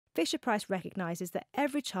Fisher-Price recognises that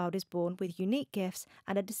every child is born with unique gifts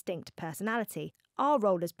and a distinct personality. Our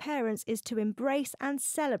role as parents is to embrace and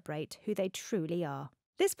celebrate who they truly are.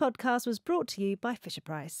 This podcast was brought to you by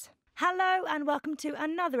Fisher-Price. Hello and welcome to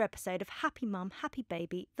another episode of Happy Mum, Happy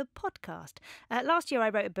Baby, the podcast. Last year I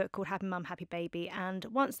wrote a book called Happy Mum, Happy Baby, and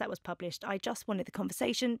once that was published I just wanted the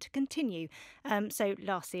conversation to continue. So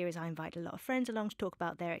last series I invited a lot of friends along to talk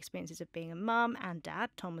about their experiences of being a mum and dad.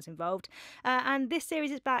 Tom was involved. And this series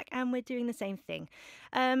is back and we're doing the same thing.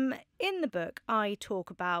 In the book I talk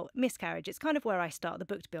about miscarriage. It's kind of where I start the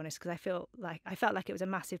book, to be honest, because I felt like it was a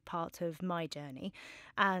massive part of my journey.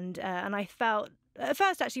 And I felt at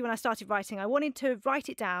first, actually, when I started writing, I wanted to write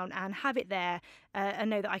it down and have it there and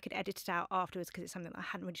know that I could edit it out afterwards because it's something that I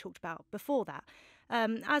hadn't really talked about before that.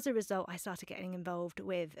 As a result, I started getting involved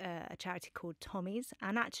with a charity called Tom&Gi's,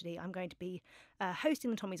 and actually I'm going to be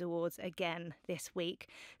hosting the Tom&Gi's Awards again this week.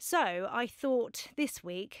 So I thought this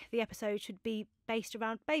week the episode should be based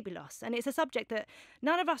around baby loss, and it's a subject that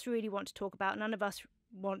none of us really want to talk about, none of us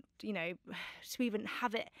want, to even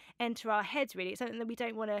have it enter our heads, really. It's something that we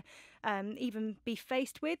don't want to even be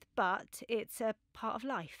faced with, but it's a part of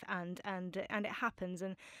life and it happens.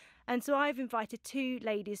 And so I've invited two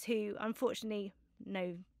ladies who unfortunately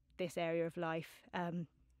know this area of life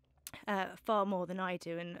far more than I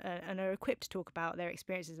do and are equipped to talk about their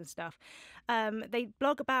experiences and stuff. They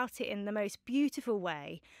blog about it in the most beautiful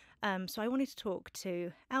way. So I wanted to talk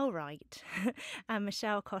to Elle and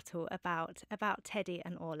Michelle Cottle about Teddy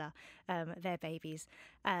and Orla, their babies,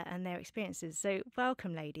 and their experiences. So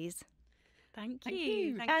welcome, ladies. Thank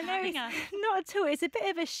you. Thanks for having us. Not at all. It's a bit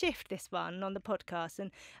of a shift, this one, on the podcast.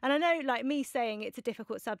 And I know, like me saying it's a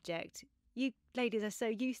difficult subject, you ladies are so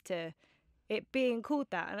used to it being called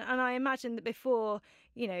that. And I imagine that before,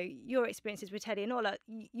 your experiences with Teddy and Orla,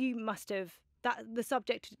 you must have,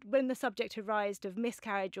 when the subject arose of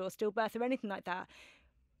miscarriage or stillbirth or anything like that,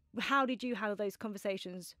 how did you handle those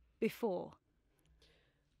conversations before?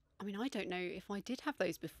 I mean, I don't know if I did have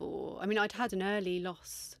those before. I mean, I'd had an early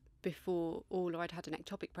loss before all, or I'd had an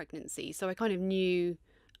ectopic pregnancy, so I kind of knew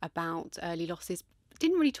about early losses.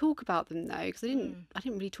 Didn't really talk about them though, because I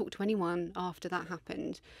didn't really talk to anyone after that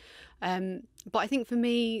happened. But I think for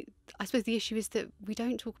me, I suppose the issue is that we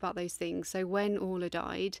don't talk about those things. So when Orla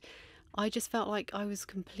died, I just felt like I was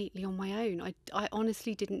completely on my own. I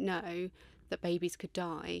honestly didn't know that babies could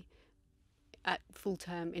die at full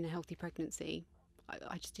term in a healthy pregnancy.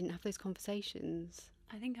 I just didn't have those conversations.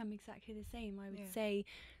 I think I'm exactly the same. I would say,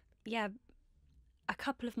 a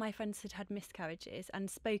couple of my friends had miscarriages and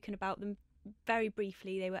spoken about them very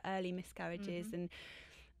briefly. They were early miscarriages, and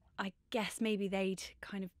I guess maybe they'd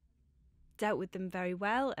kind of dealt with them very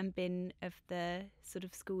well and been of the sort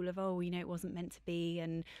of school of, it wasn't meant to be,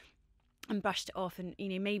 and brushed it off, and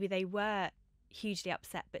maybe they were hugely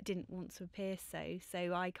upset but didn't want to appear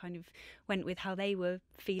so I kind of went with how they were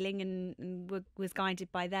feeling and was guided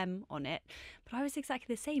by them on it. But I was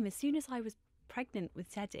exactly the same. As soon as I was pregnant with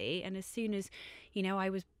Teddy, and as soon as I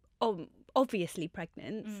was obviously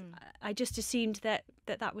pregnant, I just assumed that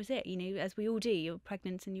was it. As we all do, you're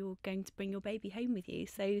pregnant and you're going to bring your baby home with you.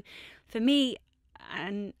 So for me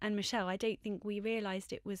and Michelle, I don't think we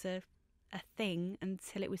realised it was a thing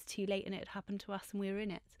until it was too late and it had happened to us and we were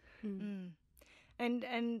in it.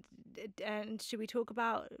 And should we talk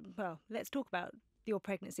about, let's talk about your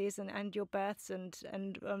pregnancies and your births and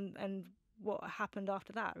what happened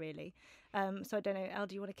after that, really. So I don't know, Elle,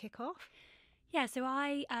 do you want to kick off? Yeah, so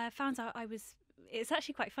I found out it's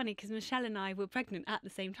actually quite funny because Michelle and I were pregnant at the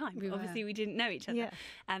same time. Obviously we didn't know each other.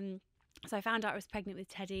 Yeah. So I found out I was pregnant with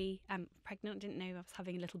Teddy. Didn't know I was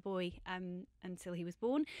having a little boy until he was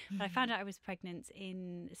born. But I found out I was pregnant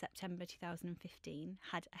in September 2015.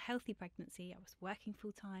 Had a healthy pregnancy. I was working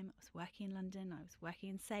full time. I was working in London. I was working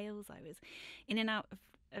in sales. I was in and out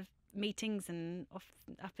of meetings and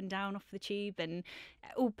up and down off the tube, and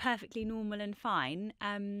all perfectly normal and fine.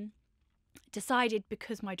 Decided,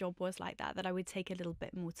 because my job was like that I would take a little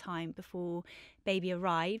bit more time before baby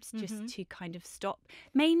arrived, just to kind of stop,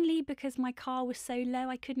 mainly because my car was so low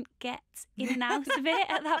I couldn't get in and out of it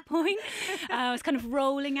at that point. I was kind of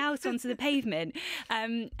rolling out onto the pavement,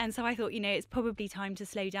 and so I thought, it's probably time to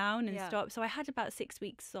slow down and stop. So I had about 6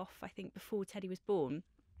 weeks off, I think, before Teddy was born,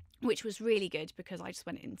 which was really good because I just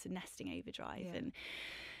went into nesting overdrive and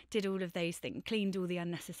did all of those things, cleaned all the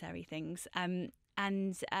unnecessary things.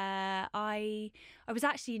 And I was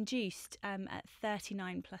actually induced at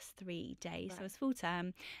 39 plus 3 days, so I was full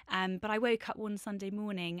term. But I woke up one Sunday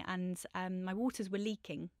morning and my waters were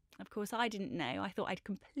leaking Of course, I didn't know. I thought I'd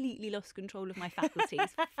completely lost control of my faculties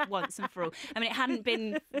once and for all. I mean, it hadn't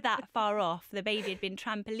been that far off. The baby had been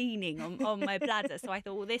trampolining on my bladder. So I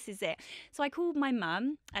thought, well, this is it. So I called my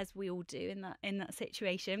mum, as we all do in that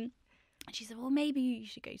situation. And she said, well, maybe you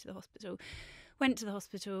should go to the hospital. Went to the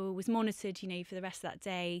hospital, was monitored, for the rest of that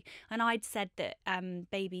day. And I'd said that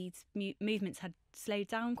baby's movements had slowed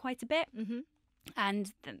down quite a bit. Mm-hmm.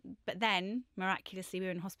 But then miraculously we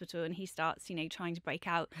were in hospital and he starts trying to break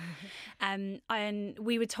out, and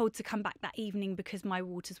we were told to come back that evening because my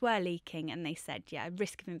waters were leaking, and they said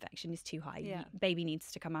risk of infection is too high, baby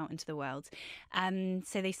needs to come out into the world.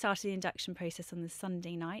 So they started the induction process on the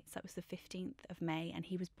Sunday night, so that was the 15th of May, and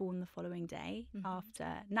he was born the following day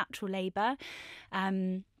after natural labour.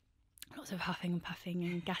 Lots of huffing and puffing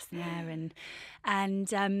and gas in the air,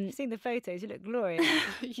 and I've seen the photos. You look glorious.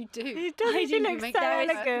 You do. You do. You look so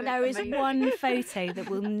elegant. There is one photo that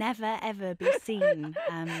will never ever be seen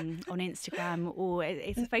on Instagram, or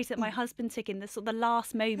it's a photo that my husband took in the sort of the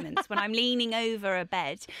last moments when I'm leaning over a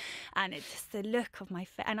bed, and it's just the look of my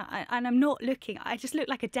face, and I'm not looking. I just look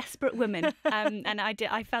like a desperate woman, and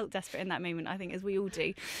I felt desperate in that moment. I think, as we all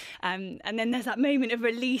do, and then there's that moment of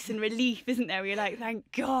release and relief, isn't there? Where you're like,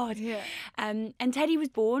 thank God. Yeah. And Teddy was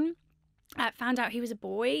born, found out he was a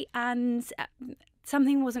boy, and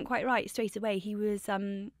something wasn't quite right straight away. He was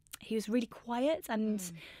really quiet, and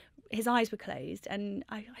his eyes were closed, and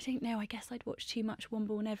I don't know, I guess I'd watched too much One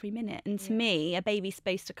Born Every Minute, and to me a baby's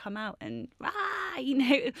supposed to come out and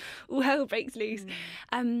all hell breaks loose.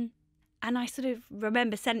 And I sort of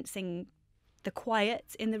remember sensing the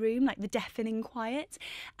quiet in the room, like the deafening quiet,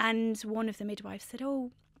 and one of the midwives said, "Oh,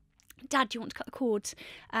 Dad, do you want to cut the cord?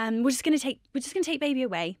 We're just going to take baby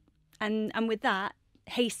away." And with that,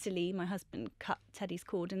 hastily, my husband cut Teddy's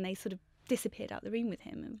cord, and they sort of disappeared out the room with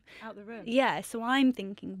him. Out the room? Yeah. So I'm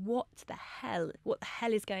thinking, what the hell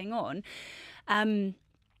is going on? And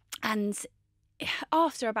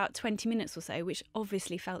after about 20 minutes or so, which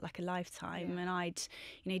obviously felt like a lifetime, and I'd,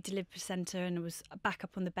 delivered placenta and I was back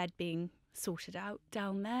up on the bed being sorted out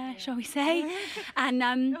down there, shall we say. And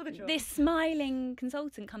this smiling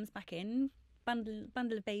consultant comes back in,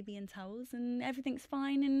 bundle of baby and towels, and everything's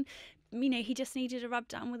fine, and he just needed a rub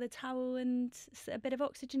down with a towel and a bit of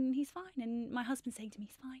oxygen, and he's fine. And my husband's saying to me,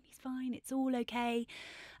 he's fine, it's all okay.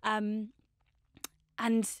 And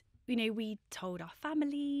we told our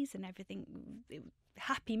families and everything.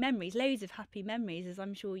 Happy memories, loads of happy memories, as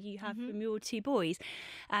I'm sure you have from your two boys.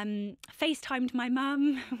 FaceTimed my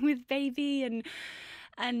mum with baby, and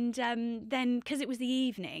then, because it was the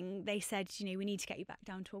evening, they said, we need to get you back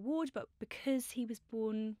down to a ward, but because he was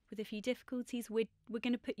born with a few difficulties, we're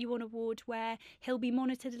going to put you on a ward where he'll be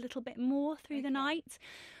monitored a little bit more through the night,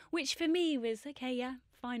 which for me was okay, yeah,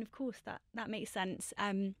 fine, of course, that makes sense.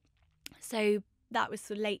 So that was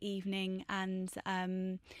sort of late evening, and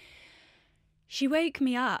she woke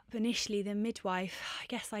me up. Initially, the midwife, I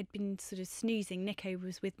guess I'd been sort of snoozing. Nico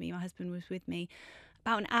was with me, my husband was with me,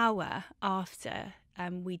 about an hour after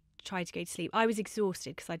we tried to go to sleep. I was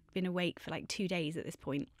exhausted because I'd been awake for like 2 days at this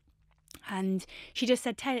point. And she just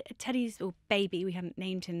said, Teddy's, or baby, we hadn't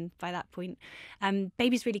named him by that point,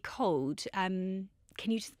 baby's really cold. Can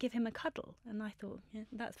you just give him a cuddle? And I thought, yeah,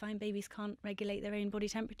 that's fine. Babies can't regulate their own body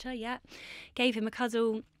temperature. Yeah. Gave him a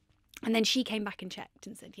cuddle. And then she came back and checked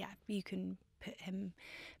and said, yeah, you can put him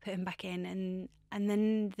back in. And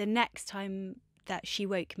then the next time that she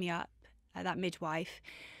woke me up, that midwife,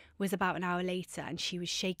 was about an hour later, and she was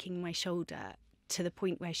shaking my shoulder to the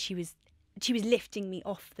point where she was lifting me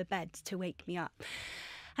off the bed to wake me up.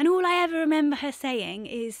 And all I ever remember her saying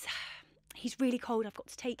is, he's really cold, I've got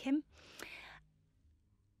to take him.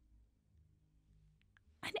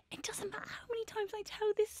 And it doesn't matter how many times I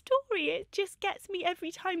tell this story, it just gets me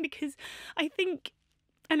every time, because I think,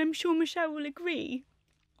 and I'm sure Michelle will agree,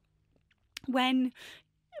 when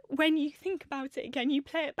you think about it again, you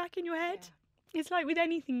play it back in your head. Yeah. It's like with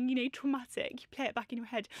anything, traumatic, you play it back in your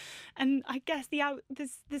head. And I guess the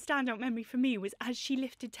standout memory for me was as she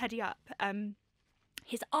lifted Teddy up,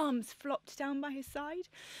 his arms flopped down by his side.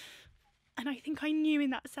 And I think I knew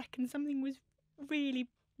in that second something was really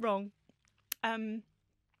wrong. And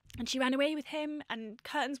she ran away with him, and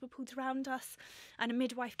curtains were pulled around us, and a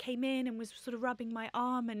midwife came in and was sort of rubbing my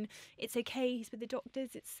arm, and it's okay, he's with the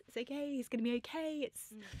doctors, it's okay, he's going to be okay,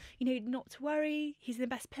 it's, not to worry, he's in the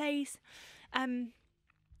best place.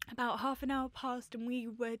 About half an hour passed, and we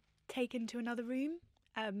were taken to another room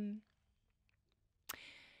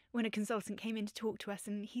when a consultant came in to talk to us,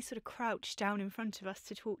 and he sort of crouched down in front of us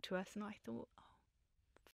to talk to us, and I thought,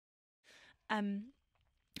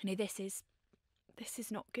 this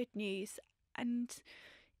is not good news. And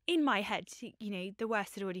in my head, the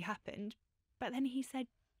worst had already happened. But then he said,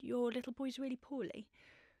 your little boy's really poorly.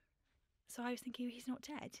 So I was thinking, he's not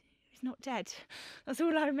dead. He's not dead. That's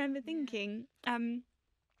all I remember thinking.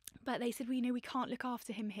 But they said, we can't look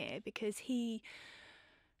after him here because he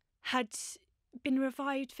had been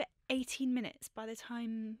revived for 18 minutes by the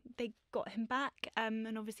time they got him back.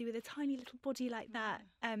 And obviously with a tiny little body like that.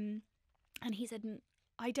 And he said,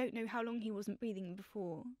 I don't know how long he wasn't breathing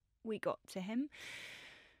before we got to him.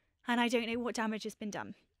 And I don't know what damage has been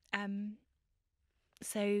done.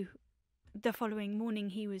 So the following morning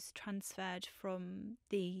he was transferred from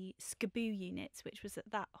the SCABU units, which was at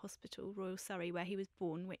that hospital, Royal Surrey, where he was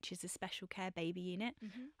born, which is a special care baby unit.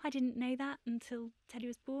 Mm-hmm. I didn't know that until Teddy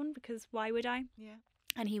was born, because why would I? Yeah.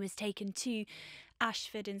 And he was taken to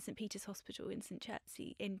Ashford and St Peter's Hospital in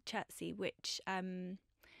Chertsey, which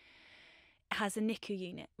has a NICU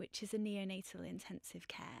unit, which is a neonatal intensive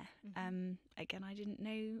care. Mm-hmm. Again, I didn't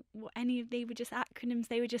know what they were just acronyms,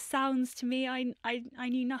 they were just sounds to me. I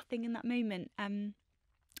knew nothing in that moment.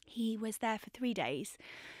 He was there for 3 days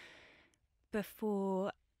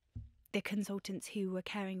before the consultants who were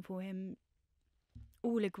caring for him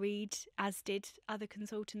all agreed, as did other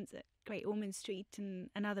consultants at Great Ormond Street and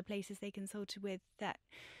other places they consulted with, that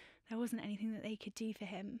there wasn't anything that they could do for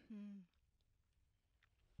him. Mm.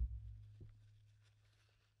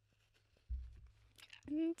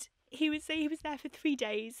 And he would say he was there for 3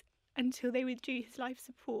 days until they withdrew his life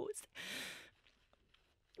support.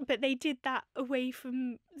 But they did that away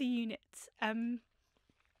from the units, in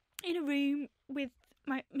a room with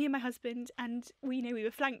me and my husband, and we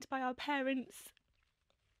were flanked by our parents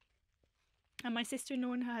and my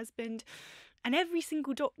sister-in-law and her husband, and every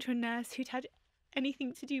single doctor and nurse who'd had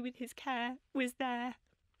anything to do with his care was there.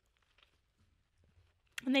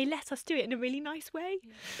 And they let us do it in a really nice way.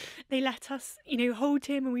 Yeah. They let us, hold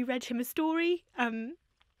him, and we read him a story,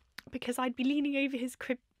 because I'd be leaning over his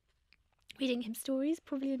crib reading him stories,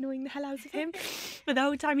 probably annoying the hell out of him. But the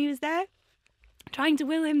whole time he was there, trying to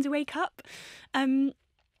will him to wake up. And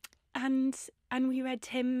we read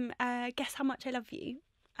him Guess How Much I Love You,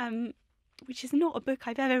 which is not a book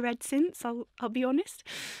I've ever read since, I'll be honest.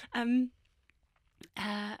 And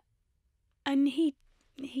he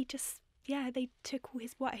just... they took all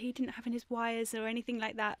he didn't have in his wires or anything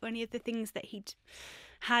like that, or any of the things that he'd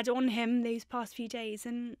had on him those past few days,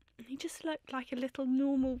 and he just looked like a little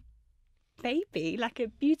normal baby, like a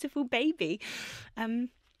beautiful baby. And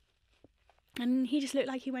he just looked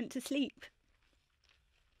like he went to sleep.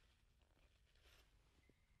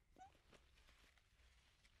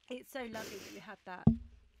 It's so lovely that you had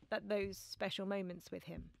those special moments with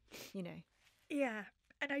him, Yeah,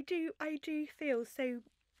 and I do feel so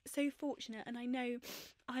fortunate, and I know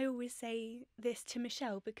I always say this to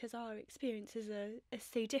Michelle because our experiences are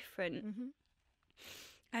so different. Mm-hmm.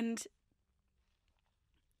 And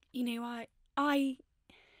I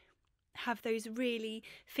have those really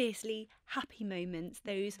fiercely happy moments,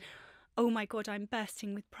 those, oh my God, I'm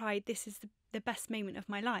bursting with pride, this is the best moment of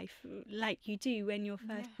my life, like you do when your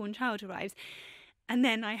firstborn child arrives. And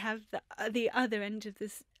then I have the other end of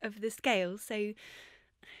the scale. So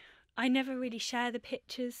I never really share the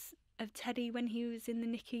pictures of Teddy when he was in the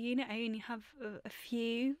NICU unit. I only have a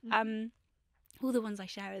few. Mm-hmm. All the ones I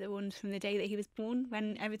share are the ones from the day that he was born,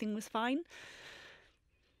 when everything was fine.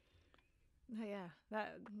 Oh yeah,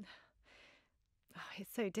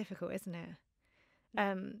 it's so difficult, isn't it?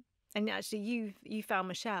 And actually, you found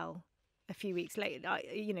Michelle a few weeks later.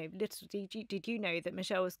 Little did you know that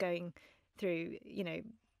Michelle was going through,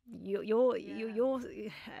 your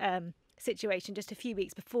situation just a few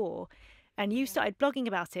weeks before, and you started blogging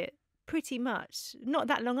about it pretty much not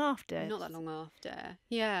that long after.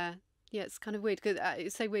 Yeah, it's kind of weird, because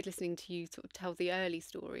it's so weird listening to you sort of tell the early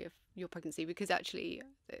story of your pregnancy, because actually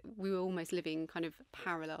we were almost living kind of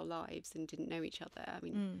parallel lives and didn't know each other. I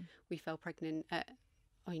mean, we fell pregnant at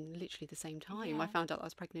literally the same time. I found out I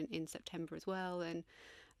was pregnant in September as well, and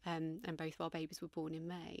both of our babies were born in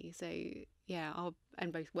May. So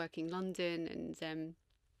and both work in London, and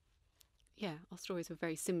our stories were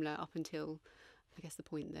very similar up until, I guess, the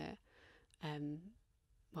point that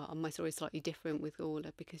my story is slightly different with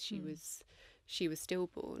Orla, because she was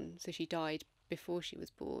stillborn, so she died before she was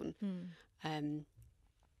born. I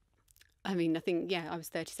think I was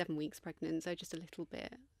 37 weeks pregnant, so just a little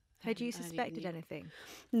bit. Had you suspected anything?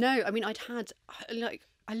 No, I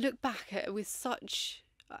look back at it with such...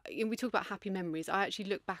 we talk about happy memories. I actually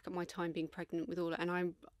look back at my time being pregnant with Orla,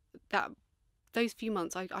 and those few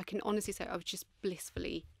months, I can honestly say I was just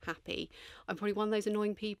blissfully happy. I'm probably one of those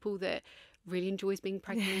annoying people that really enjoys being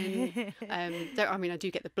pregnant. I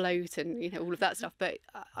do get the bloat and all of that stuff, but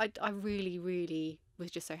I really, really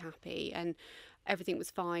was just so happy, and everything was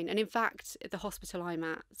fine. And in fact, at the hospital I'm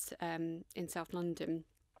at in South London,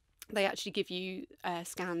 they actually give you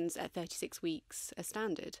scans at 36 weeks as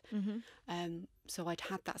standard. So I'd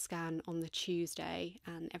had that scan on the Tuesday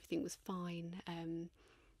and everything was fine.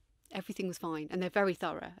 Everything was fine, and they're very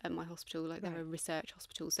thorough at my hospital. Like, they're a research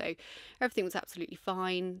hospital, so everything was absolutely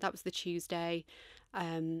fine. That was the Tuesday,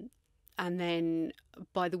 and then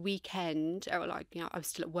by the weekend, I was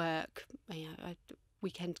still at work.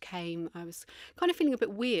 Weekend came. I was kind of feeling a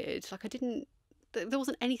bit weird. Like, there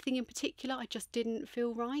wasn't anything in particular. I just didn't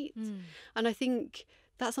feel right, and I think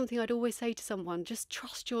that's something I'd always say to someone: just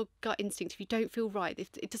trust your gut instinct. If you don't feel right,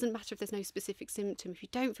 it doesn't matter if there's no specific symptom. If you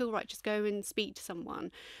don't feel right, just go and speak to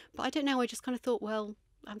someone. But I don't know, I just kind of thought, well,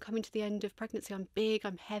 I'm coming to the end of pregnancy. I'm big,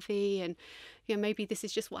 I'm heavy, and maybe this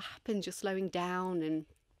is just what happens. You're slowing down, and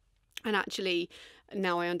actually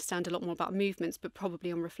now I understand a lot more about movements. But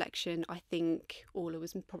probably on reflection, I think Orla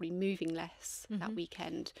was probably moving less that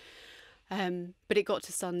weekend. But it got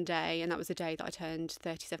to Sunday, and that was the day that I turned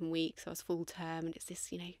 37 weeks. I was full term, and it's this,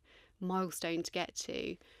 milestone to get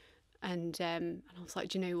to. And I was like,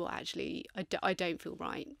 do you know what? Actually, I don't feel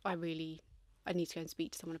right. I need to go and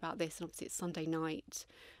speak to someone about this. And obviously, it's Sunday night,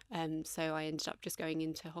 so I ended up just going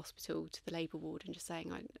into hospital to the labour ward and just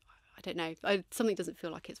saying, I don't know, something doesn't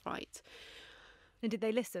feel like it's right. And did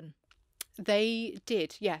they listen? They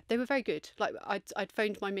did, yeah. They were very good. Like, I'd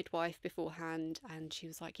phoned my midwife beforehand, and she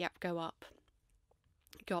was like, "Yep, go up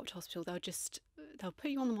to hospital. They'll put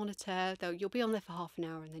you on the monitor. You'll be on there for half an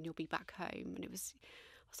hour, and then you'll be back home." And I was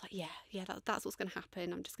like, "Yeah, that's what's going to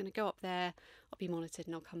happen. I'm just going to go up there. I'll be monitored,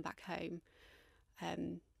 and I'll come back home."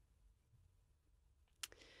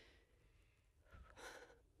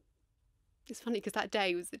 It's funny because that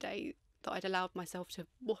day was the day that I'd allowed myself to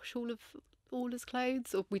wash all of Orla's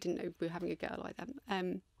clothes, or we didn't know we were having a girl like that.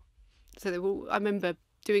 So I remember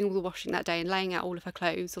doing all the washing that day and laying out all of her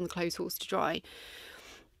clothes on the clothes horse to dry.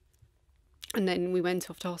 And then we went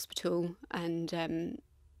off to hospital, and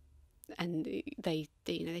they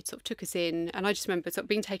sort of took us in, and I just remember sort of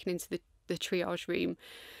being taken into the triage room,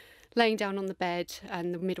 laying down on the bed,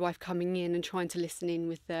 and the midwife coming in and trying to listen in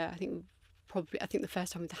with I think the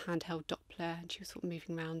first time with the handheld Doppler, and she was sort of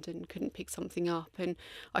moving around and couldn't pick something up, and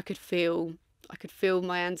I could feel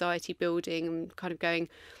my anxiety building and kind of going,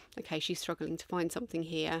 okay, she's struggling to find something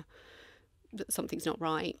here, that something's not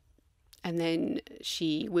right. And then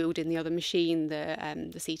she wheeled in the other machine, the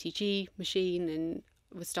CTG machine, and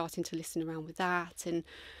was starting to listen around with that, and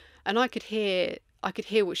I could hear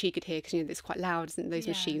what she could hear, because it's quite loud, isn't it? Those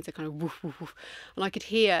machines are kind of woof, woof, woof. And I could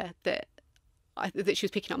hear that she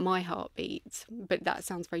was picking up my heartbeat, but that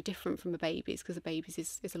sounds very different from a baby's, because a baby's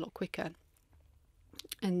is a lot quicker.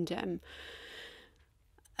 And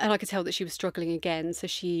I could tell that she was struggling again, so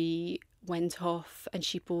she went off and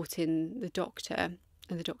she brought in the doctor,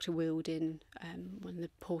 and the doctor wheeled in one of the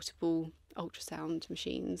portable ultrasound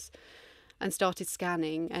machines and started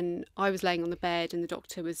scanning. And I was laying on the bed, and the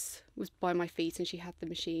doctor was by my feet, and she had the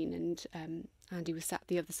machine, and Andy was sat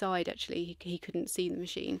the other side. Actually, he couldn't see the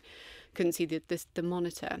machine, couldn't see the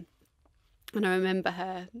monitor. And I remember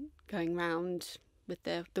her going round with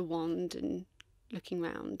the wand and looking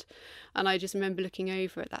round, and I just remember looking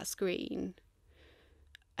over at that screen,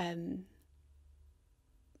 and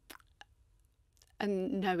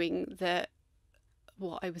knowing that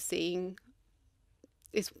what I was seeing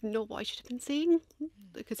is not what I should have been seeing,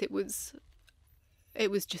 because it was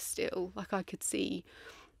just still. Like, I could see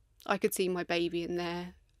my baby in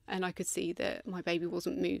there, and I could see that my baby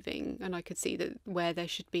wasn't moving, and I could see that where there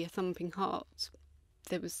should be a thumping heart,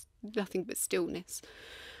 there was nothing but stillness.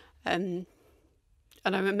 And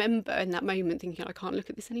I remember in that moment thinking, I can't look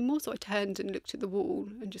at this anymore. So I turned and looked at the wall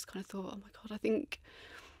and just kind of thought, oh my God, I think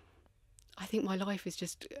my life is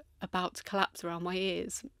just about to collapse around my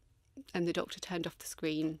ears. And the doctor turned off the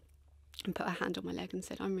screen and put her hand on my leg and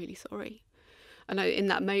said, "I'm really sorry." And in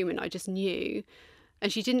that moment, I just knew.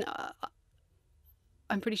 And she didn't,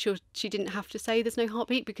 I'm pretty sure she didn't have to say there's no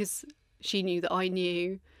heartbeat, because she knew that I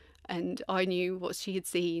knew, and I knew what she had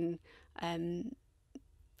seen. But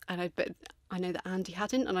I know that Andy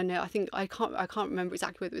hadn't, and I can't remember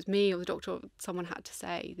exactly whether it was me or the doctor or someone had to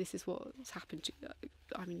say, "This is what's happened to you.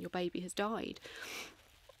 I mean, your baby has died."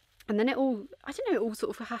 And then it all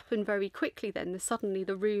sort of happened very quickly then. Suddenly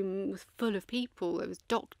the room was full of people. There was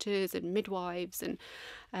doctors and midwives, and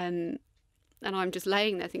I'm just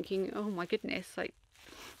laying there thinking, oh my goodness, like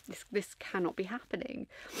this cannot be happening.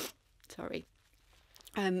 Sorry.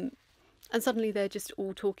 And suddenly they're just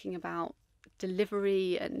all talking about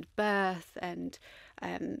delivery and birth, and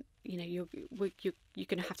you know, you're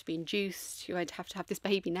going to have to be induced. You're going to have this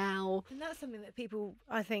baby now. And that's something that people,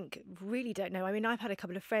 I think, really don't know. I mean, I've had a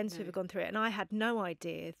couple of friends who have gone through it, and I had no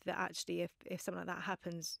idea that actually if something like that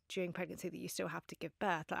happens during pregnancy, that you still have to give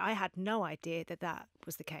birth. Like, I had no idea that that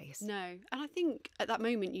was the case. No. And I think at that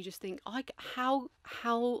moment you just think, how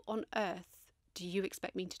on earth do you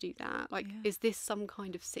expect me to do that? Like, is this some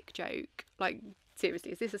kind of sick joke? Like,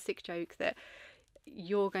 seriously, is this a sick joke that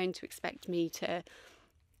you're going to expect me to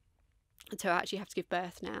actually have to give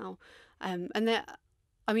birth now? And there,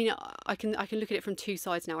 I mean, I can look at it from two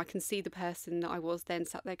sides now. I can see the person that I was then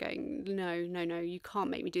sat there going, no, you can't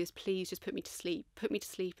make me do this. Please just put me to sleep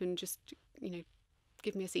and just, you know,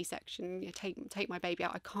 give me a C-section. You know, take my baby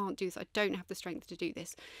out. I can't do this. I don't have the strength to do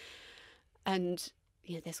this. And,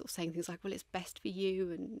 you know, they're sort of saying things like, well, it's best for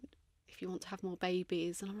you, and if you want to have more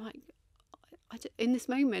babies. And I'm like, in this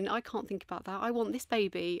moment, I can't think about that. I want this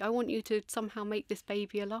baby. I want you to somehow make this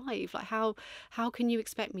baby alive. Like, how can you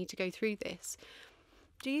expect me to go through this?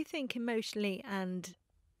 Do you think emotionally and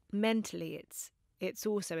mentally it's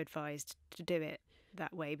also advised to do it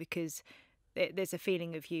that way, because there's a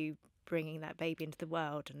feeling of you bringing that baby into the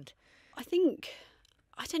world? And I think,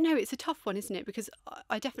 I don't know, it's a tough one, isn't it? Because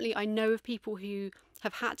I know of people who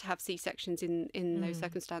have had to have C-sections in those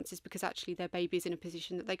circumstances, because actually their baby is in a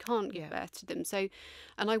position that they can't give birth to them. So,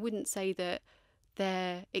 and I wouldn't say that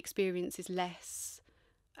their experience is less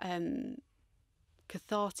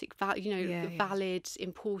cathartic, valid,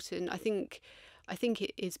 important. I think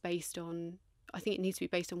it is based on, I think it needs to be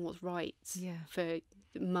based on what's right for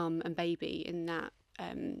mum and baby in that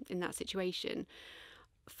situation.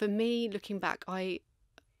 For me, looking back, I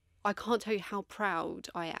can't tell you how proud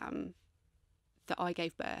I am that I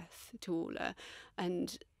gave birth to Orla,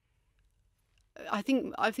 and I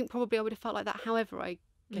think probably I would have felt like that however I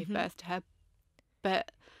gave birth to her.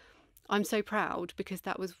 But I'm so proud, because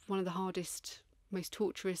that was one of the hardest, most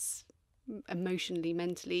torturous, emotionally,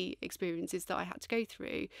 mentally experiences that I had to go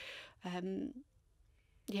through.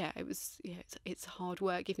 It was. It's hard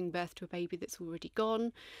work giving birth to a baby that's already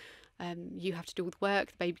gone. You have to do all the work.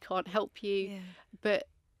 The baby can't help you, but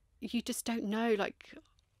you just don't know. Like,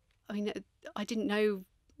 I mean, I didn't know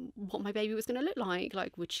what my baby was going to look like.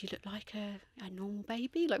 Like, would she look like a normal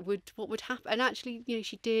baby? Like, what would happen? And actually, you know,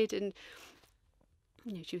 she did, and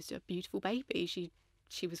you know, she was a beautiful baby.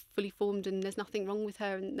 She was fully formed, and there's nothing wrong with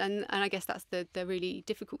her. And I guess that's the really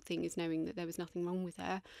difficult thing, is knowing that there was nothing wrong with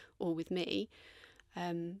her or with me.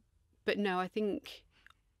 But no, I think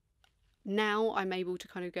now I'm able to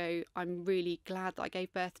kind of go, I'm really glad that I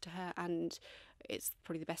gave birth to her, and it's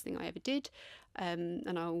probably the best thing I ever did.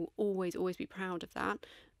 And I'll always be proud of that.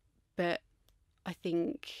 But I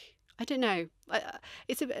think, I don't know,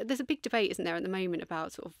 there's a big debate, isn't there, at the moment,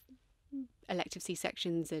 about sort of elective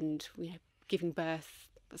C-sections and, you know, giving birth,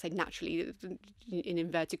 I say naturally in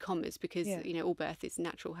inverted commas, because you know, all birth is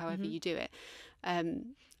natural however you do it.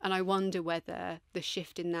 And I wonder whether the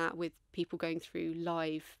shift in that, with people going through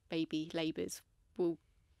live baby labours, will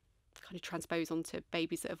kind of transpose onto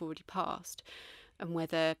babies that have already passed, and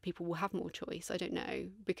whether people will have more choice. I don't know,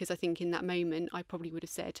 because I think in that moment I probably would have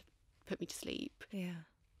said, put me to sleep.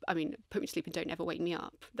 I mean, put me to sleep and don't ever wake me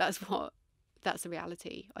up. That's the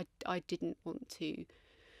reality. I didn't want to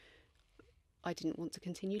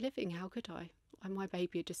continue living. How could I? My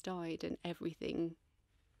baby had just died, and everything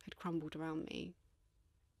had crumbled around me.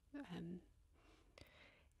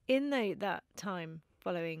 In that time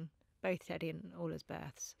following both Teddy and Orla's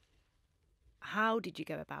births, how did you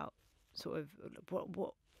go about sort of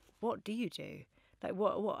what do you do? Like,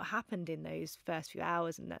 what happened in those first few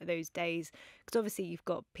hours and those days? Because obviously you've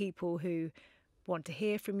got people who want to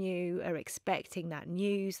hear from you, are expecting that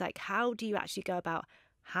news. Like, how do you actually go about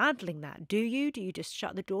handling that? Do you just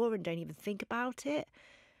shut the door and don't even think about it?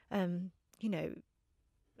 You know,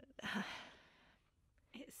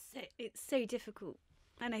 it's so difficult,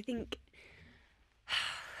 and I think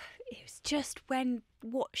it was just when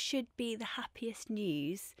what should be the happiest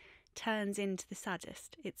news turns into the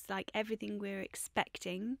saddest. It's like everything we're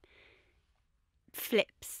expecting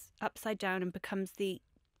flips upside down and becomes the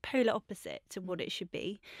polar opposite to what it should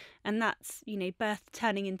be, and that's, you know, birth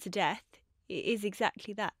turning into death. It is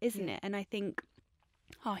exactly that, isn't it? And I think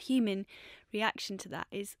our human reaction to that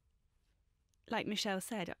is, like Michelle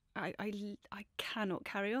said, I cannot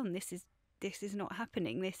carry on. This is not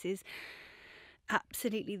happening. This is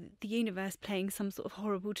absolutely the universe playing some sort of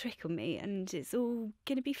horrible trick on me, and it's all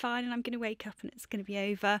going to be fine, and I'm going to wake up and it's going to be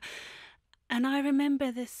over. And I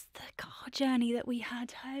remember the car journey that we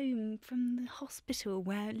had home from the hospital,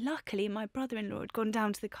 where luckily my brother-in-law had gone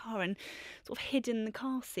down to the car and sort of hidden the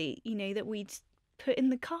car seat, you know, that we'd put in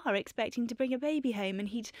the car expecting to bring a baby home, and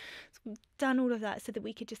he'd sort of done all of that so that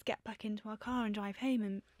we could just get back into our car and drive home.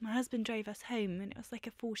 And my husband drove us home, and it was like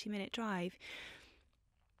a 40-minute drive.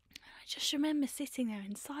 I just remember sitting there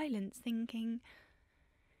in silence thinking,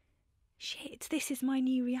 shit, this is my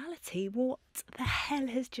new reality. What the hell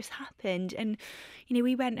has just happened? And, you know,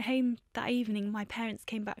 we went home that evening. My parents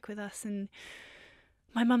came back with us, and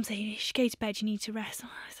my mum said, you should go to bed, you need to rest.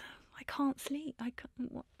 I said, I can't sleep. I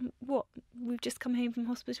can't, what? We've just come home from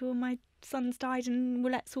hospital and my son's died, and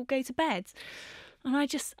well, let's all go to bed. And I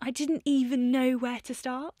didn't even know where to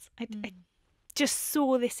start. I just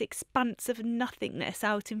saw this expanse of nothingness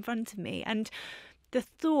out in front of me. And the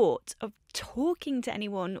thought of talking to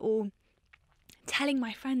anyone or telling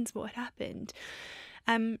my friends what had happened,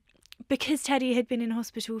 because Teddy had been in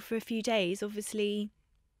hospital for a few days, obviously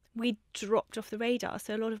we dropped off the radar.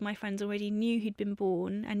 So a lot of my friends already knew he'd been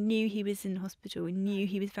born and knew he was in hospital and knew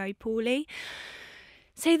he was very poorly.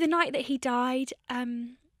 So the night that he died, I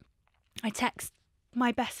texted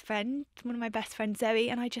my best friend, one of my best friends, Zoe,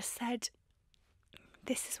 and I just said,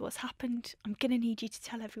 this is what's happened. I'm going to need you to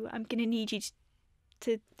tell everyone. I'm going to need you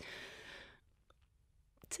to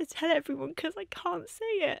tell everyone, because I can't say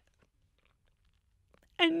it.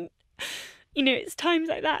 And, you know, it's times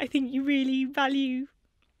like that I think you really value.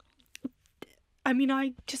 I mean,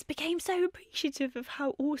 I just became so appreciative of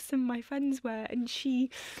how awesome my friends were. And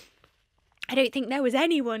I don't think there was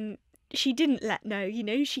anyone she didn't let know, you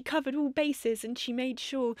know. She covered all bases, and she made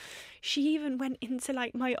sure. She even went into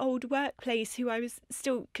like my old workplace, who I was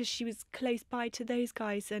still, because she was close by to those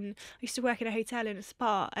guys, and I used to work in a hotel and a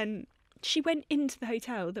spa, and she went into the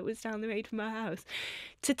hotel that was down the road from our house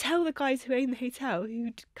to tell the guys who owned the hotel,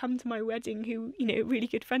 who'd come to my wedding, who, you know, really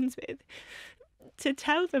good friends with, to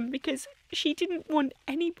tell them, because she didn't want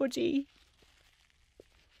anybody,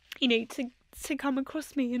 you know, to come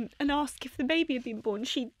across me and ask if the baby had been born.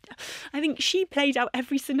 I think she played out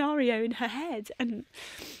every scenario in her head, and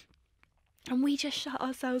we just shut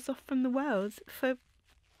ourselves off from the world for,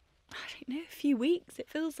 I don't know, a few weeks. It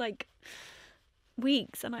feels like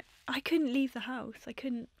weeks, and I couldn't leave the house.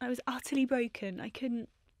 I was utterly broken. I couldn't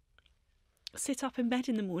sit up in bed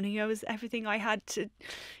in the morning. Everything I had to,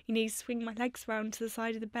 you know, swing my legs around to the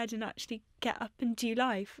side of the bed and actually get up and do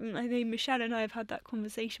life. And I know Michelle and I have had that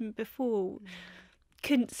conversation before.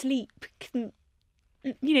 Couldn't sleep, couldn't,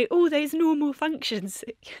 you know, all those normal functions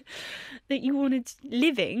that you wanted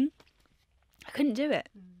living, I couldn't do it.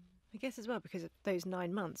 I guess as well, because of those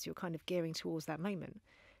 9 months, you're kind of gearing towards that moment.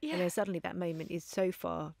 Yeah. And then suddenly that moment is so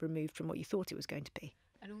far removed from what you thought it was going to be.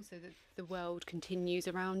 And also the world continues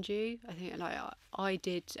around you. I think, like, I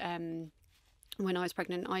did, when I was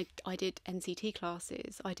pregnant, I did NCT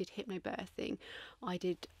classes, I did hypnobirthing, I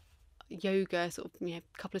did yoga sort of, you know,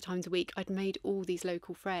 a couple of times a week. I'd made all these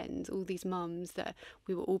local friends, all these mums that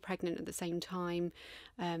we were all pregnant at the same time.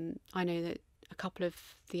 I know that a couple of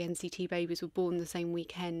the NCT babies were born the same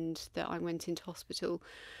weekend that I went into hospital.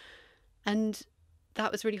 And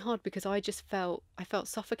that was really hard, because I felt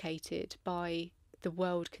suffocated by the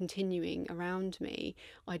world continuing around me.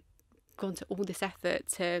 I'd gone to all this effort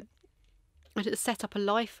to set up a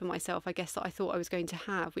life for myself, I guess, that I thought I was going to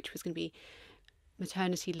have, which was going to be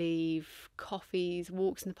maternity leave, coffees,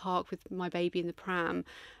 walks in the park with my baby in the pram,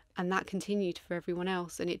 and that continued for everyone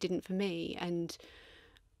else, and it didn't for me. And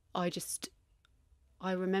I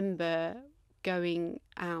remember going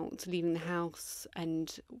out, leaving the house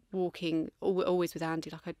and walking, always with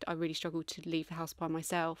Andy. Like, I really struggled to leave the house by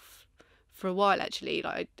myself for a while, actually.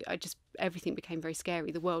 Like, I just, everything became very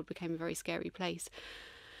scary. The world became a very scary place.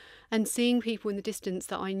 And seeing people in the distance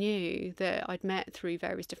that I knew, that I'd met through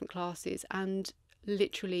various different classes, and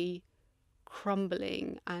literally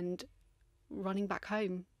crumbling and running back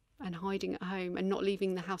home and hiding at home and not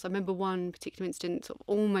leaving the house. I remember one particular incident, sort of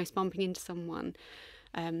almost bumping into someone,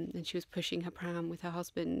 and she was pushing her pram with her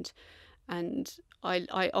husband, and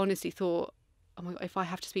I honestly thought, oh my God, if I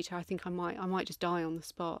have to speak to her, I think I might just die on the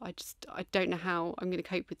spot. I don't know how I'm going to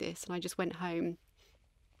cope with this. And I just went home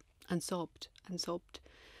and sobbed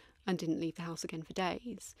and didn't leave the house again for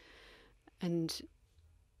days. And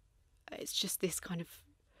it's just this kind of,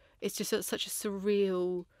 it's just such a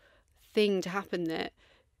surreal thing to happen, that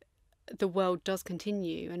the world does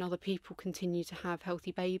continue and other people continue to have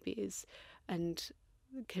healthy babies and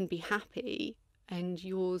can be happy, and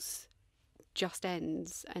yours just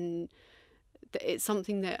ends. And it's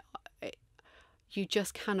something that you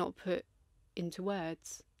just cannot put into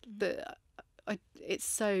words. That it's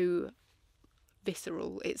so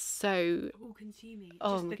visceral. It's so all consuming.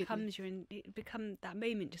 It becomes that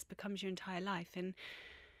moment just becomes your entire life. And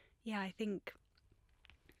yeah, I think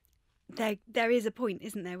there is a point,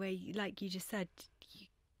 isn't there, where you, like you just said,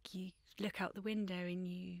 you look out the window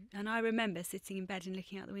and I remember sitting in bed and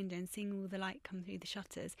looking out the window and seeing all the light come through the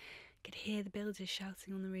shutters. I could hear the builders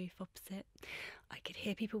shouting on the roof opposite. I could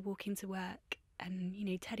hear people walking to work, and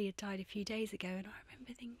Teddy had died a few days ago, and I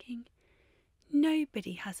remember thinking,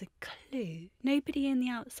 nobody has a clue. Nobody in the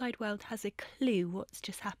outside world has a clue what's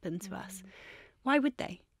just happened to us. Why would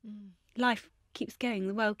they? Life keeps going,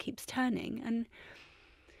 the world keeps turning, and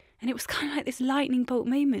it was kind of like this lightning bolt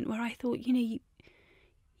moment where I thought,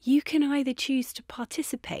 you can either choose to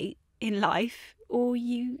participate in life, or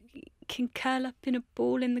you can curl up in a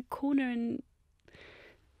ball in the corner, and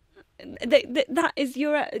that is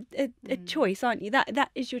your a choice, aren't you? That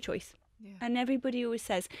is your choice. Yeah. And everybody always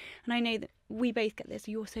says, and I know that we both get this,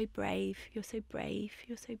 you're so brave, you're so brave,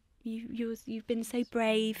 you've been so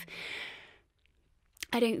brave.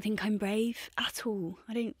 I don't think I'm brave at all.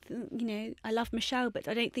 I don't, I love Michelle, but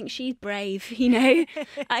I don't think she's brave, I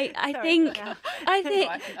think,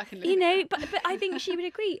 but I think she would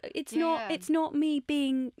agree. It's not me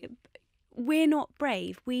being, we're not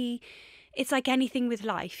brave. It's like anything with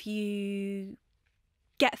life. You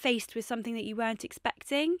get faced with something that you weren't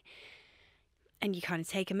expecting, and you kind of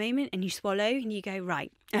take a moment and you swallow and you go,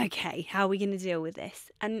 right, okay, how are we going to deal with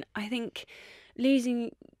this? And I think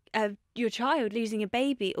losing your child, losing a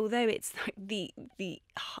baby, although it's like the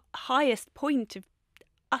highest point of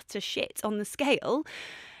utter shit on the scale,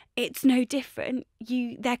 it's no different.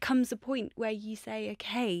 There comes a point where you say,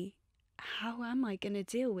 okay, how am I going to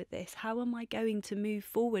deal with this? How am I going to move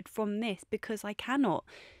forward from this? Because I cannot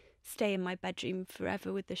stay in my bedroom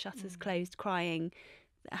forever with the shutters closed crying.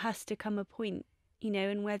 There has to come a point,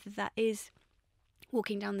 and whether that is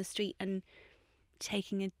walking down the street and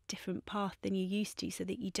taking a different path than you used to so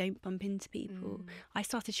that you don't bump into people. I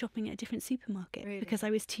started shopping at a different supermarket because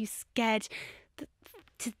I was too scared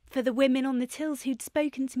for the women on the tills who'd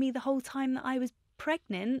spoken to me the whole time that I was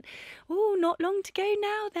pregnant. Oh, not long to go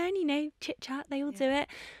now then, chit chat, they all do it.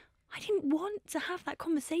 I didn't want to have that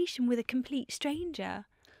conversation with a complete stranger.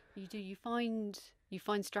 You do. You find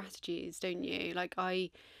strategies, don't you? Like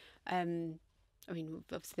I mean,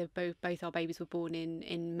 obviously both our babies were born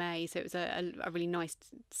in May, so it was a really nice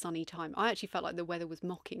sunny time. I actually felt like the weather was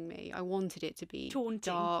mocking me. I wanted it to be taunting,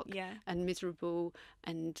 dark and miserable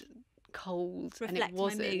and cold, reflect and it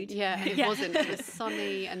wasn't. My mood. Yeah, it wasn't. It was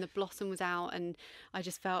sunny and the blossom was out, and I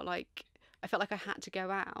just felt like I had to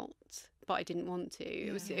go out, but I didn't want to.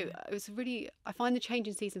 It was really. I find the change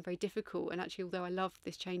in season very difficult, and actually, although I love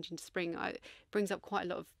this change into spring, it brings up quite a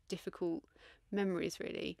lot of difficult memories,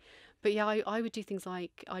 really. But yeah, I would do things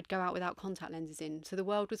like I'd go out without contact lenses in, so the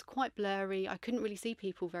world was quite blurry. I couldn't really see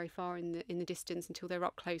people very far in the distance until they were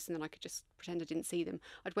up close, and then I could just pretend I didn't see them.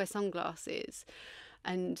 I'd wear sunglasses,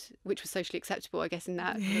 and which was socially acceptable, I guess, in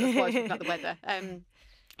that. That's why I was talking about the weather.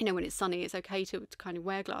 When it's sunny, it's okay to kind of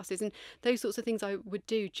wear glasses, and those sorts of things I would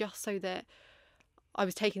do just so that I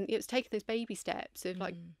was taking those baby steps of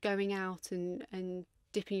like going out and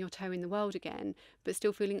dipping your toe in the world again, but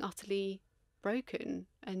still feeling utterly broken.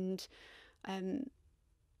 And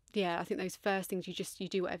I think those first things you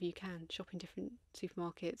do whatever you can, shop in different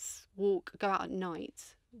supermarkets, go out at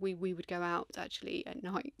night. We would go out actually at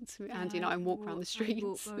night, Andy and I, and walk around the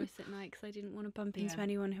streets. I walked at night because I didn't want to bump into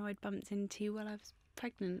anyone who I'd bumped into while I was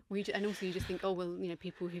pregnant. And also you just think, oh well,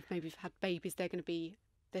 people who've maybe had babies, they're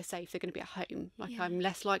safe, they're going to be at home. Like I'm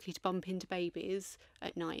less likely to bump into babies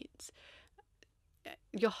at night.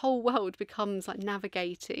 Your whole world becomes like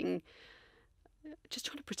navigating, just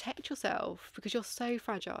trying to protect yourself because you're so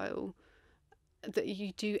fragile that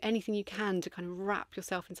you do anything you can to kind of wrap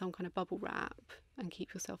yourself in some kind of bubble wrap and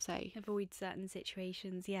keep yourself safe. Avoid certain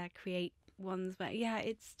situations, create ones where,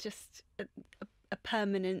 it's just a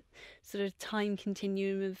permanent sort of time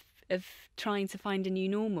continuum of trying to find a new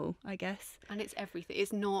normal, I guess. And it's everything.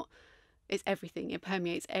 It's everything. It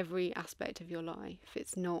permeates every aspect of your life.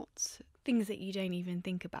 It's not... things that you don't even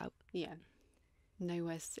think about. Yeah.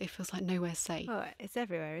 It feels like nowhere's safe. Oh, it's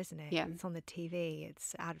everywhere, isn't it? Yeah. It's on the TV,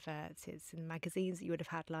 it's adverts, it's in magazines that you would have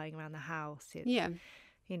had lying around the house. It's,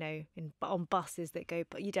 on buses that go,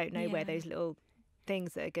 but you don't know where those little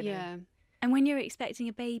things that are going to... Yeah. And when you're expecting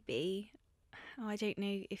a baby, I don't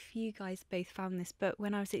know if you guys both found this, but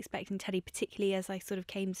when I was expecting Teddy, particularly as I sort of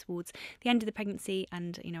came towards the end of the pregnancy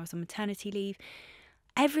and, I was on maternity leave,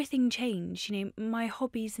 everything changed. My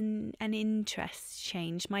hobbies and interests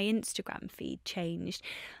changed. My Instagram feed changed.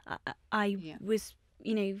 I was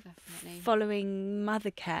you know, Definitely. following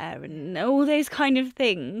mother care and all those kind of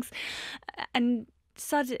things. And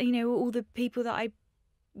suddenly, you know, all the people that I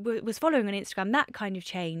was following on Instagram, that kind of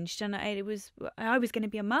changed, and I was going to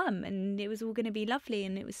be a mum, and it was all going to be lovely,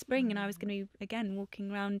 and it was spring, and I was going to be again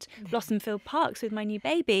walking around blossom-filled parks with my new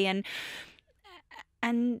baby, and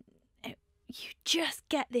you just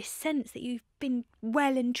get this sense that you've been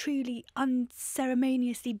well and truly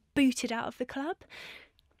unceremoniously booted out of the club,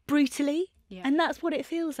 brutally. Yeah. And that's what it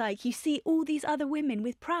feels like. You see all these other women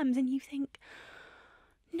with prams and you think,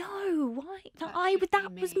 no, why?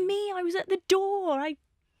 That was me. I was at the door. I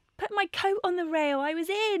put my coat on the rail. I was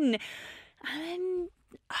in. And then,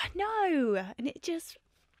 no. And it just...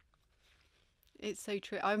 It's so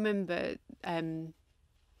true. I remember...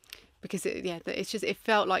 because it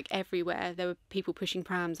felt like everywhere there were people pushing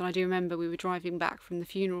prams. And I do remember we were driving back from the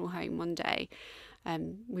funeral home one day.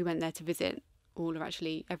 We went there to visit Orla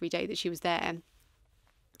actually every day that she was there.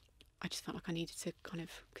 I just felt like I needed to kind of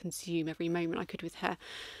consume every moment I could with her.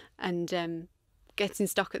 And getting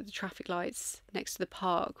stuck at the traffic lights next to the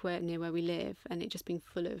park near where we live, and it just being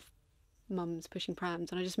full of mums pushing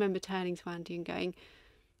prams. And I just remember turning to Andy and going,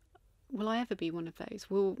 will I ever be one of those?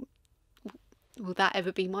 Will that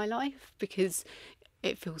ever be my life? Because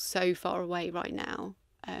it feels so far away right now.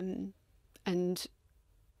 And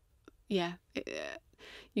yeah,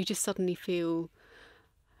 you just suddenly feel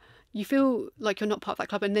like you're not part of that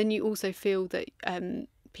club. And then you also feel that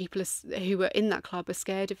people who were in that club are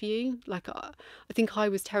scared of you. Like, I think I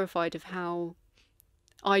was terrified of how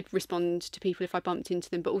I'd respond to people if I bumped into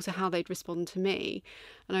them, but also how they'd respond to me.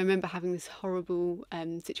 And I remember having this horrible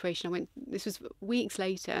situation. This was weeks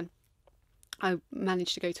later. I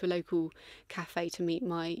managed to go to a local cafe to meet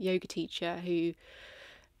my yoga teacher, who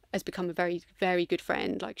has become a very, very good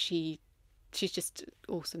friend. Like, she's just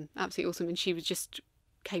awesome, absolutely awesome. And she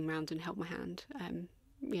came round and held my hand,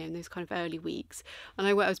 in those kind of early weeks. And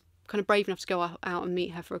I was kind of brave enough to go out and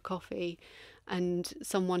meet her for a coffee. And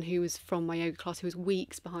someone who was from my yoga class, who was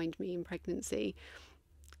weeks behind me in pregnancy,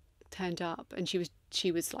 turned up. And she was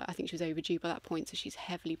like, I think she was overdue by that point, so she's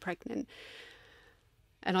heavily pregnant.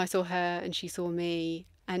 And I saw her and she saw me,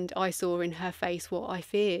 and I saw in her face what I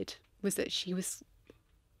feared, was that she was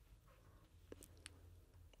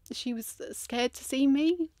scared to see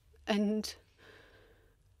me. And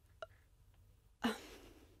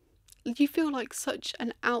you feel like such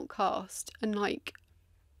an outcast, and like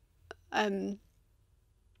you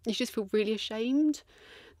just feel really ashamed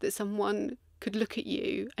that someone could look at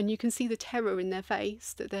you and you can see the terror in their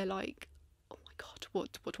face, that they're like, oh my God,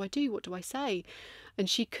 what do I do? What do I say? And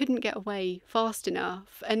she couldn't get away fast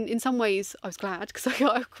enough. And in some ways I was glad, because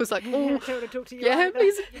I was like, oh, I don't want to talk to you. yeah,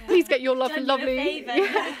 please get your Done you a lovely,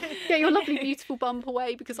 favour. get your lovely, beautiful bump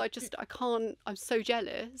away, because I can't, I'm so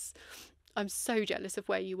jealous. I'm so jealous of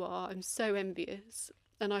where you are. I'm so envious.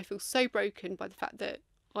 And I feel so broken by the fact that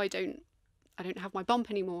I don't have my bump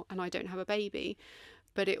anymore, and I don't have a baby.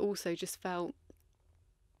 But it also just felt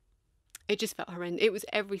horrendous. It was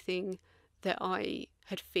everything that I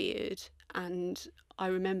had feared. And I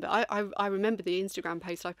remember I remember the Instagram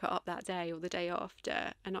post I put up that day or the day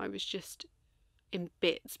after, and I was just in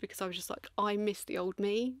bits, because I was just like, I miss the old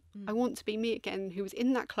me. I want to be me again, who was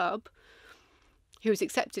in that club, who was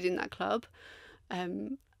accepted in that club,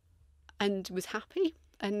 and was happy.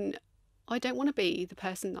 And I don't want to be the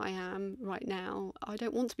person that I am right now. I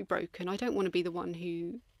don't want to be broken. I don't want to be the one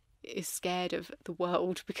who is scared of the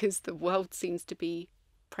world because the world seems to be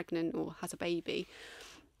pregnant or has a baby.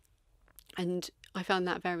 And I found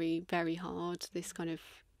that very, very hard, this kind of,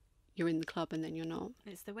 you're in the club and then you're not.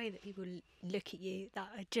 It's the way that people look at you that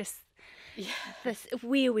are just... Yeah.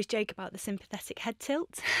 We always joke about the sympathetic head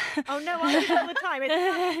tilt. Oh no, I do it all the time.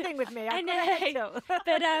 It's a thing with me. I know. Head tilt.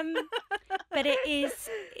 But it is.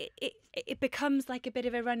 It becomes like a bit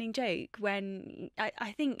of a running joke when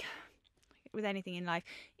I think with anything in life,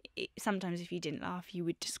 sometimes if you didn't laugh, you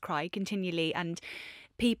would just cry continually, and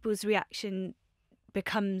people's reaction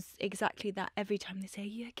becomes exactly that every time they say,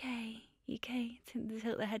 "You okay? You okay?" They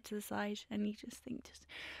tilt their head to the side, and you just think,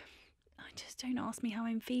 just don't ask me how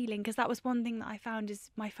I'm feeling, because that was one thing that I found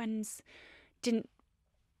is my friends didn't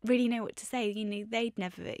really know what to say. You know, they'd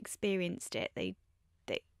never experienced it.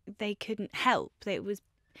 They couldn't help.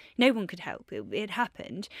 No one could help. It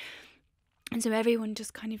happened, and so everyone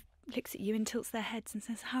just kind of looks at you and tilts their heads and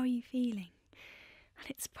says, "How are you feeling?" And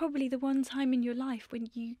it's probably the one time in your life when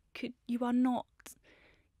you are not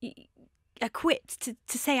equipped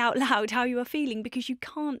to say out loud how you are feeling, because you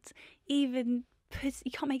can't even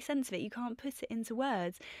you can't make sense of it. You can't put it into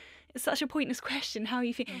words. it's such a pointless question. How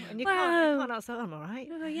you feel? And you can't answer, I'm all right.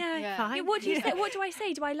 Oh, yeah. Yeah. Fine. Yeah, what do you say? What do I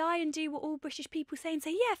say? Do I lie and do what all British people say and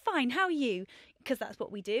say, yeah, fine, how are you? Because that's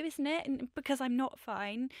what we do, isn't it? And because I'm not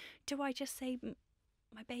fine, do I just say,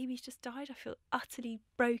 my baby's just died, I feel utterly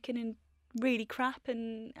broken and really crap,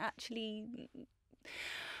 and actually...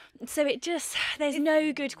 So there's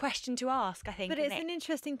no good question to ask, I think. But it's an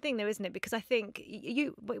interesting thing, though, isn't it? Because I think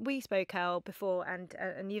we spoke, Elle, before,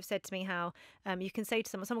 and you've said to me how you can say to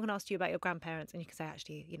someone can ask you about your grandparents, and you can say,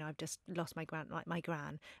 actually, I've just lost my gran,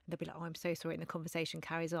 and they'll be like, oh, I'm so sorry, and the conversation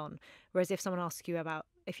carries on. Whereas if someone asks you about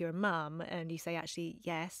if you're a mum and you say, actually,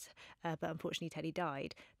 yes, but unfortunately Teddy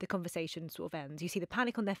died, the conversation sort of ends. You see the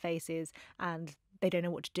panic on their faces, and they don't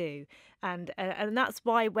know what to do. And that's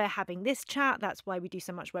why we're having this chat. That's why we do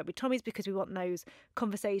so much work with Tommy's, because we want those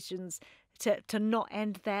conversations to not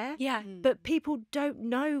end there. Yeah. But people don't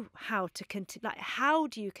know how to continue. Like, how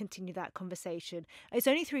do you continue that conversation? It's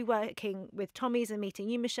only through working with Tommy's and meeting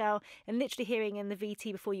you, Michelle, and literally hearing in the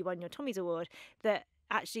VT before you won your Tommy's award that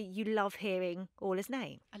actually you love hearing Orla's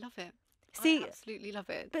name. I love it. See, I absolutely love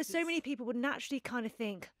it. But so many people would naturally kind of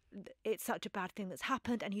think it's such a bad thing that's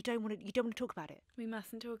happened, and you don't want to talk about it. We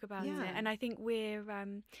mustn't talk about Yeah. it. And I think we're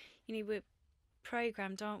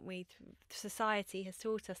programmed, aren't we? Society has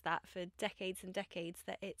taught us that for decades and decades,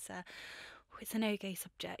 that it's an okay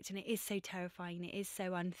subject, and it is so terrifying, it is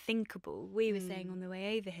so unthinkable. We were saying on the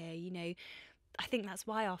way over here, I think that's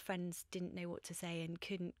why our friends didn't know what to say and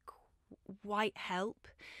couldn't quite help,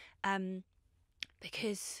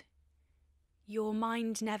 because your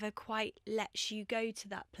mind never quite lets you go to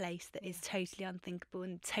that place that is totally unthinkable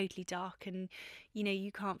and totally dark, and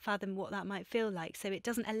you can't fathom what that might feel like, so it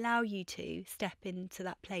doesn't allow you to step into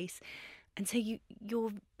that place. And so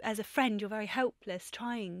you're as a friend, you're very helpless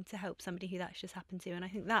trying to help somebody who that's just happened to. And I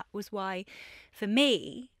think that was why, for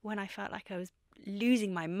me, when I felt like I was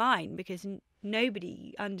losing my mind because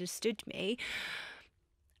nobody understood me,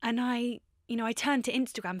 and I turned to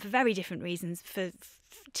Instagram for very different reasons,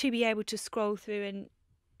 to be able to scroll through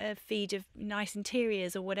a feed of nice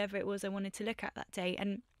interiors or whatever it was I wanted to look at that day.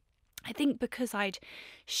 And I think because I'd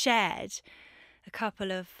shared a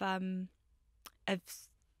couple of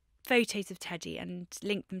photos of Teddy and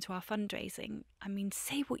linked them to our fundraising, I mean,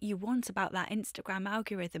 say what you want about that Instagram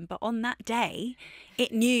algorithm, but on that day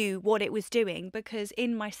it knew what it was doing, because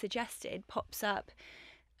in my suggested pops up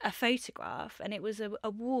a photograph, and it was a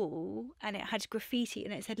wall, and it had graffiti,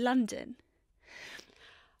 and it said London.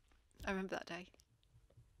 I remember that day.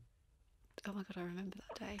 Oh my God, I remember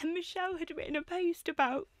that day. And Michelle had written a post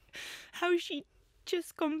about how she'd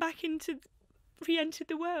just gone back re-entered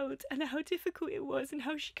the world, and how difficult it was, and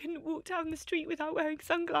how she couldn't walk down the street without wearing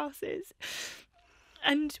sunglasses.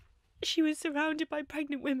 And she was surrounded by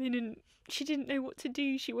pregnant women, and she didn't know what to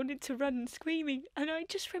do. She wanted to run screaming. And I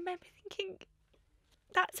just remember thinking,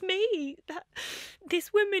 that's me. That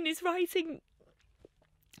this woman is writing,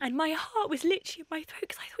 and my heart was literally in my throat,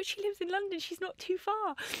 because I thought, she lives in London, she's not too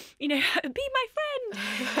far, be my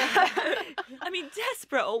friend. I mean,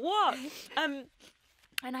 desperate or what?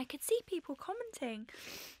 And I could see people commenting,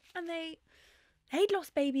 and they'd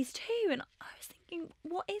lost babies too, and I was thinking,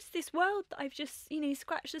 what is this world that I've just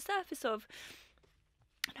scratched the surface of?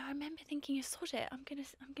 And I remember thinking, sod it, I'm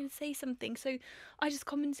gonna say something. So I just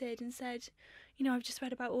commented and said, I've just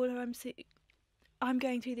read about Orla. I'm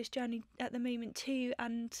going through this journey at the moment too,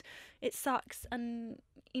 and it sucks. And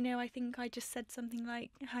I think I just said something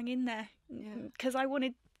like, hang in there, because I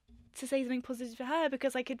wanted to say something positive for her,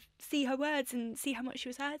 because I could see her words and see how much she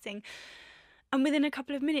was hurting. And within a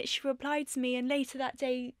couple of minutes she replied to me, and later that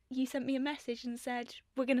day you sent me a message and said,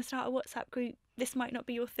 we're going to start a WhatsApp group. This might not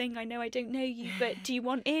be your thing, I know I don't know you, but do you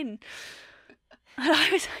want in? And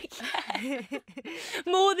I was like, yeah,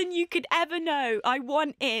 more than you could ever know, I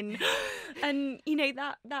want in. And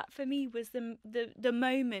that for me was the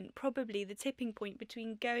moment, probably the tipping point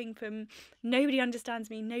between going from nobody understands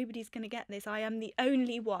me, nobody's going to get this, I am the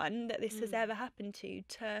only one that this has ever happened to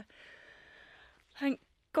thank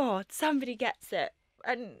God somebody gets it.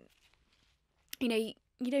 And you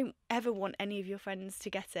don't ever want any of your friends to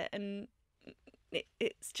get it, and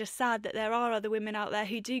it's just sad that there are other women out there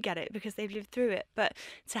who do get it because they've lived through it. But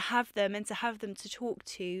to have them, and to have them to talk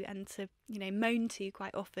to, and to moan to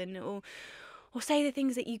quite often, or say the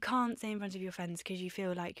things that you can't say in front of your friends because you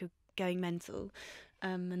feel like you're going mental,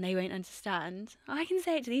 and they won't understand. I can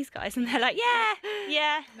say it to these guys, and they're like, yeah.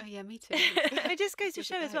 Oh yeah, me too. It just goes to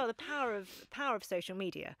show as well the power of social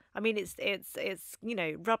media. I mean, it's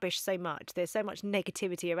rubbish so much. There's so much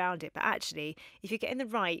negativity around it, but actually, if you get in the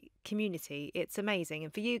right community, it's amazing.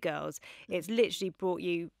 And for you girls, it's literally brought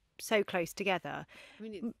you so close together. I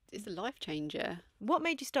mean, it's a life changer. What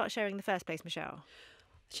made you start sharing in the first place, Michelle?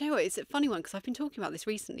 Do you know what? It's a funny one because I've been talking about this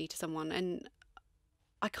recently to someone, and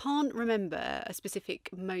I can't remember a specific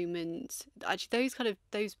moment. Actually,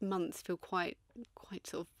 those months feel quite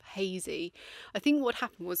sort of hazy. I think what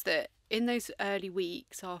happened was that in those early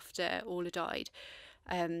weeks after Orla died,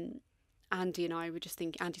 Andy and I were just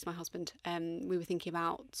thinking. Andy's my husband. We were thinking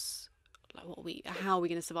about like how are we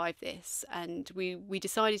going to survive this, and we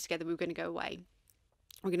decided together we were going to go away.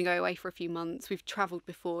 We're going to go away for a few months. We've travelled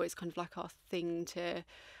before. It's kind of like our thing,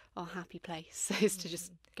 our happy place is to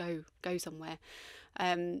just go somewhere.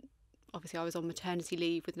 Obviously, I was on maternity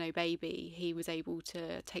leave with no baby. He was able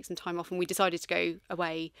to take some time off, and we decided to go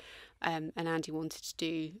away. And Andy wanted to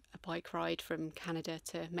do a bike ride from Canada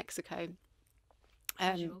to Mexico.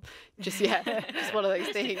 Just one of those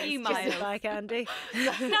things. A few Just miles. a bike, Andy.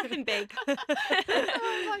 Nothing big. I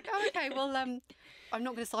was like, oh, okay, well, I'm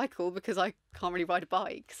not going to cycle because I can't really ride a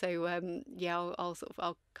bike. So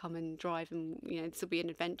I'll come and drive, and this will be an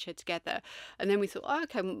adventure together. And then we thought, oh,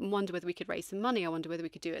 okay, I wonder whether we could raise some money. I wonder whether we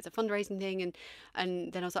could do it as a fundraising thing.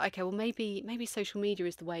 And then I was like, okay, well maybe social media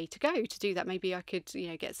is the way to go to do that. Maybe I could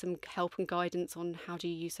get some help and guidance on how do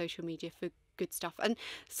you use social media for good stuff. And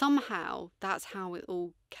somehow that's how it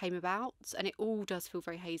all came about. And it all does feel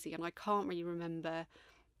very hazy, and I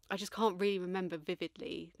just can't really remember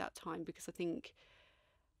vividly that time, because I think,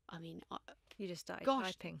 You just started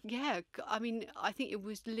gosh, typing. yeah. I mean, I think it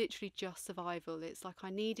was literally just survival. It's like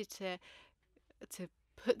I needed to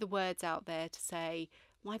put the words out there to say,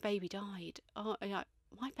 my baby died. Oh,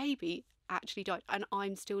 my baby actually died, and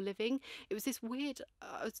I'm still living. It was this weird,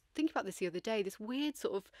 I was thinking about this the other day, this weird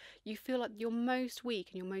sort of, you feel like you're most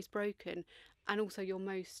weak and you're most broken, and also you're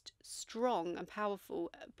most strong and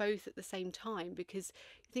powerful, both at the same time, because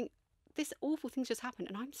you think, this awful thing just happened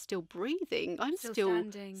and I'm still breathing. I'm still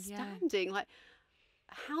standing. Yeah. Like,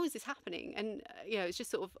 how is this happening? And it's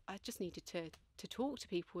just sort of, I just needed to talk to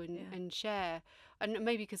people and share. And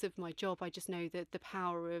maybe because of my job, I just know that the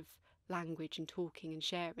power of language and talking and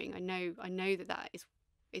sharing. I know that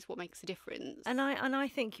is what makes a difference. And I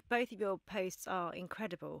think both of your posts are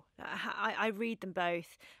incredible. I read them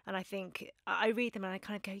both, and I think I read them and I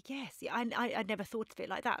kind of go, yes, I never thought of it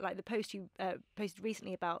like that. Like the post you posted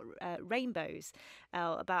recently about rainbows,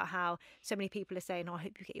 about how so many people are saying, oh, I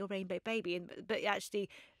hope you get your rainbow baby, but actually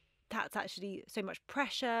that's actually so much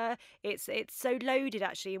pressure. It's so loaded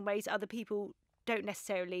actually in ways other people don't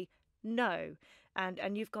necessarily know.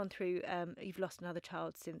 And you've gone through, you've lost another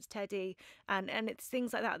child since Teddy, and it's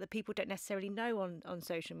things like that people don't necessarily know on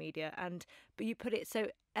social media, but you put it so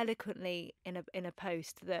eloquently in a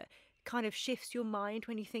post that kind of shifts your mind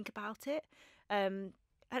when you think about it. And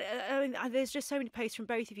there's just so many posts from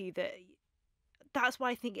both of you that's why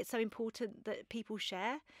I think it's so important that people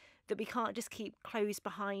share, that we can't just keep closed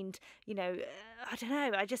behind, I don't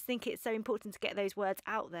know. I just think it's so important to get those words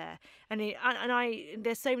out there. And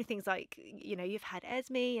there's so many things like, you've had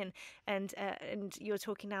Esme and you're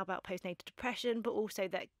talking now about postnatal depression, but also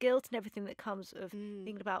that guilt and everything that comes of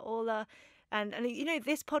thinking about Orla. And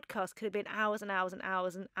this podcast could have been hours and hours and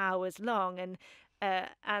hours and hours long. And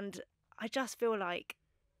I just feel like,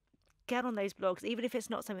 get on those blogs, even if it's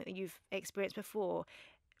not something that you've experienced before.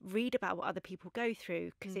 Read about what other people go through,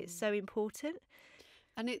 because it's so important.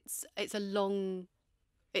 And it's a long,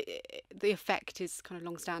 the effect is kind of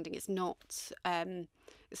long standing. It's not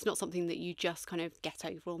something that you just kind of get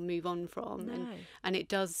over or move on from. No. And it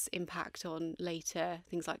does impact on later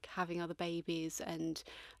things like having other babies. And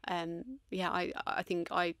I think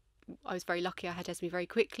I was very lucky. I had Esme very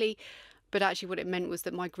quickly, but actually what it meant was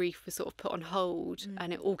that my grief was sort of put on hold,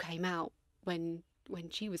 and it all came out when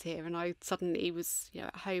she was here, and I suddenly was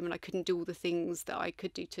at home, and I couldn't do all the things that I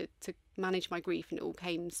could do to manage my grief, and it all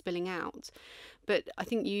came spilling out. But I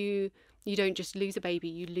think you don't just lose a baby,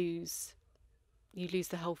 you lose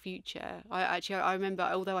the whole future. I remember,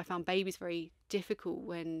 although I found babies very difficult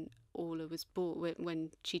when Orla was born,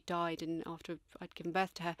 when she died and after I'd given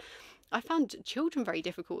birth to her, I found children very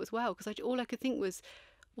difficult as well, because all I could think was,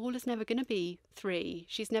 Orla's never going to be 3.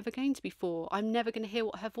 She's never going to be 4. I'm never going to hear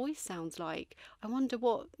what her voice sounds like. I wonder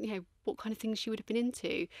what kind of things she would have been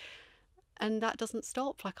into. And that doesn't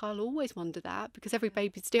stop. Like, I'll always wonder that, because every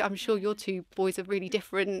baby's different. I'm sure your 2 boys are really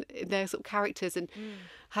different in their sort of characters, and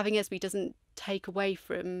having Esme doesn't take away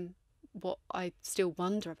from what I still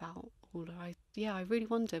wonder about Orla. I really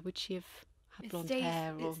wonder, would she have had blonde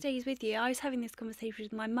hair? It stays with you. I was having this conversation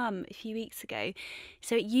with my mum a few weeks ago.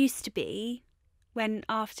 So it used to be, when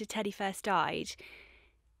after Teddy first died,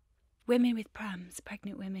 women with prams,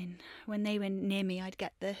 pregnant women, when they were near me, I'd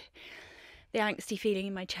get the the angsty feeling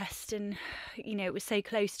in my chest, and it was so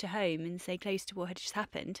close to home and so close to what had just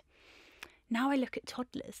happened. Now I look at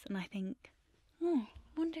toddlers and I think, I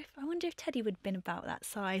wonder if Teddy would have been about that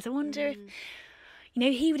size. I wonder if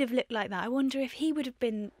he would have looked like that. I wonder if he would have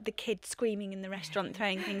been the kid screaming in the restaurant,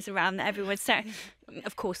 throwing things around that everyone's saying.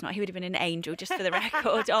 Of course not. He would have been an angel, just for the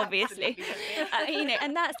record, obviously.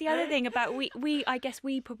 And that's the other thing about I guess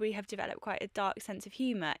we probably have developed quite a dark sense of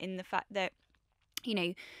humour in the fact that,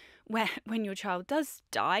 when your child does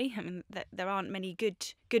die, I mean, there aren't many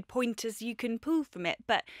good pointers you can pull from it,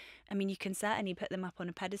 but I mean, you can certainly put them up on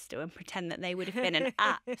a pedestal and pretend that they would have been an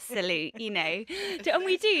absolute, and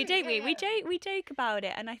we do, don't we? We joke about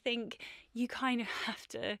it, and I think you kind of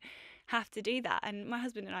have to do that. And my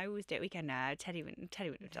husband and I always do it. We go, no, Teddy wouldn't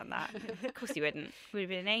have done that. Of course he wouldn't. He would have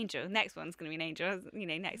been an angel. Next one's going to be an angel.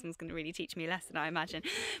 Next one's going to really teach me a lesson, I imagine.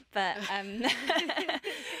 But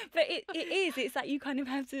but it is. It's like you kind of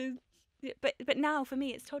have to. But now for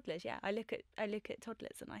me it's toddlers. Yeah, I look at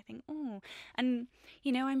toddlers and I think, and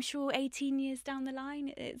I'm sure 18 years down the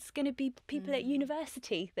line it's going to be people at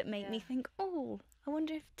university that make me think, I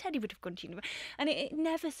wonder if Teddy would have gone to university. And it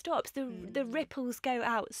never stops. The ripples go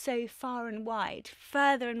out so far and wide,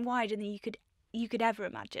 further and wider than you could ever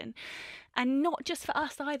imagine. And not just for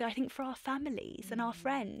us either. I think for our families and our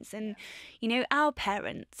friends and our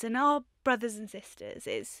parents and our brothers and sisters.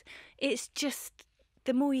 It's just,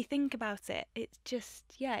 the more you think about it, it's just,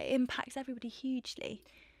 it impacts everybody hugely.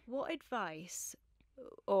 What advice,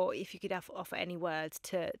 or if you could offer any words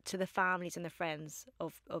to the families and the friends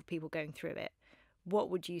of people going through it,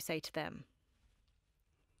 what would you say to them?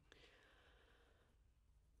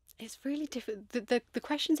 It's really difficult. The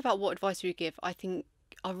questions about what advice you give, I think,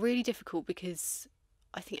 are really difficult because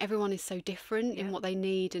I think everyone is so different in what they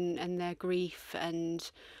need and their grief.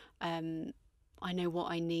 And I know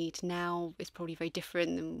what I need now is probably very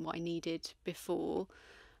different than what I needed before.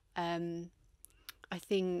 I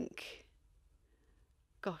think,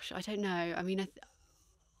 gosh, I don't know. I mean,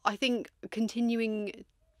 I think continuing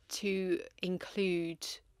to include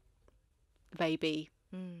the baby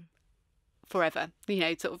forever,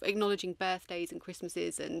 sort of acknowledging birthdays and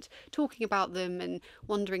Christmases and talking about them and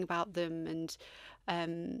wondering about them and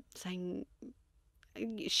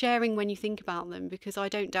sharing when you think about them, because I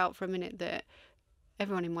don't doubt for a minute that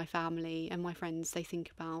everyone in my family and my friends, they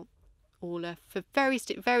think about Orla for various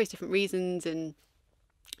different reasons. And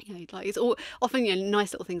like it's all often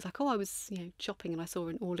nice little things like, I was shopping and I saw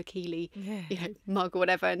an Orla Keeley mug or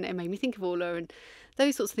whatever, and it made me think of Orla, and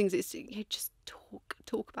those sorts of things. It's just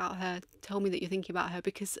talk about her, tell me that you're thinking about her,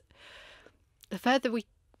 because the further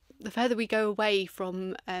we go away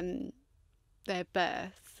from their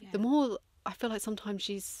birth, the more I feel like sometimes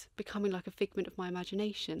she's becoming like a figment of my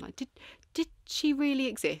imagination. Like, did she really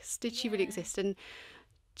exist? Did she really exist? And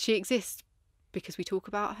she exists because we talk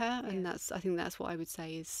about her, and I think that's what I would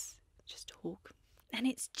say is just talk. And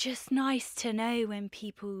it's just nice to know when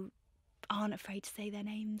people aren't afraid to say their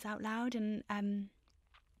names out loud, and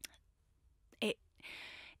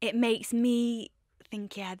it makes me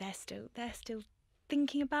think, they're still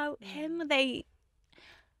thinking about him. They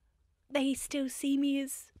still see me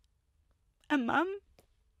as a mum,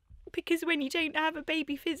 because when you don't have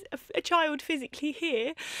a child physically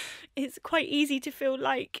here, it's quite easy to feel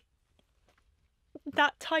like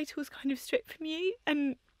that title's kind of stripped from you.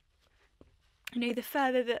 And the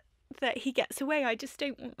further that he gets away, I just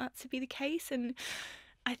don't want that to be the case. And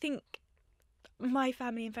I think my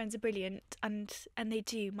family and friends are brilliant, and they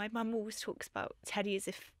do. My mum always talks about Teddy as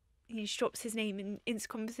if she drops his name in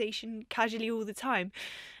conversation casually all the time,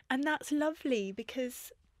 and that's lovely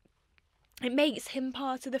because it makes him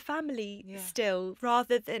part of the family still,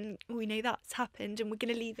 rather than we know that's happened and we're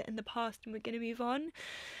going to leave it in the past and we're going to move on.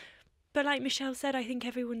 But like Michelle said, I think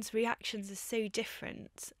everyone's reactions are so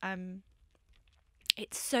different.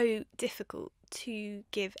 It's so difficult to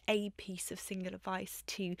give a piece of single advice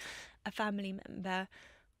to a family member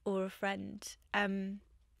or a friend in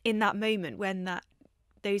that moment when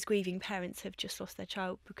those grieving parents have just lost their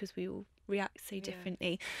child, because we all react so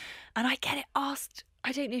differently. And I get it asked,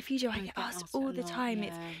 I don't know if you do, I get asked all the time.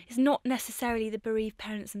 It's not necessarily the bereaved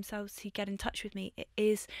parents themselves who get in touch with me. It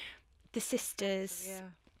is the sisters,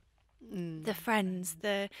 the friends,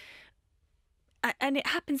 and it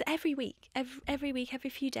happens every week. Every week, every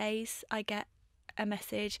few days, I get a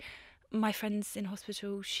message. My friend's in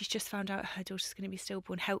hospital. She's just found out her daughter's going to be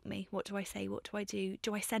stillborn. Help me. What do I say? What do I do?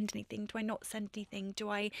 Do I send anything? Do I not send anything? Do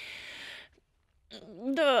I?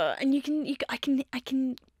 And I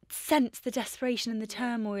can sense the desperation and the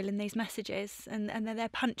turmoil in those messages, and then they're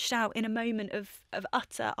punched out in a moment of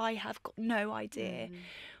utter, I have got no idea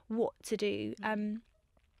what to do.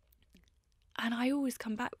 And I always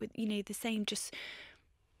come back with, the same, just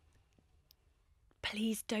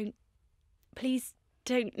please don't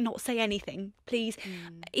not say anything. Please,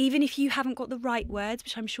 even if you haven't got the right words,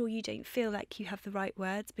 which I'm sure you don't feel like you have the right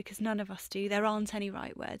words, because none of us do. There aren't any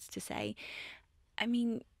right words to say. I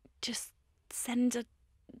mean, just send a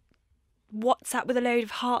WhatsApp with a load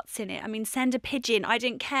of hearts in it. I mean, send a pigeon. I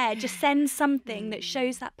don't care. Just send something that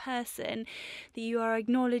shows that person that you are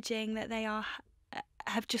acknowledging that they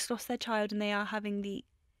have just lost their child and they are having the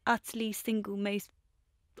utterly single most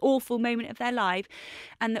awful moment of their life,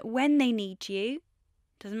 and that when they need you,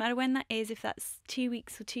 doesn't matter when that is, if that's 2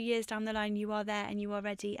 weeks or 2 years down the line, you are there and you are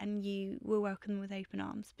ready and you will welcome them with open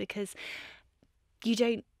arms. Because you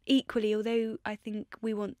don't, equally, although I think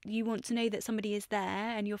you want to know that somebody is there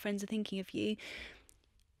and your friends are thinking of you,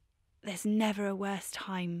 there's never a worse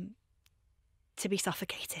time to be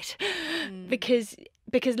suffocated.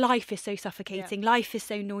 because life is so suffocating. Life is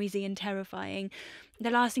so noisy and terrifying.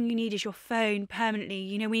 The last thing you need is your phone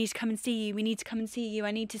permanently. We need to come and see you. We need to come and see you.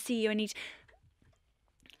 I need to see you.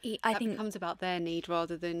 I think it becomes about their need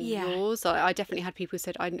rather than yours. I definitely had people who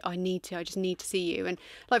said, I just need to see you. And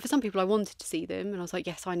like, for some people I wanted to see them and I was like,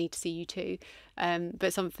 yes, I need to see you too.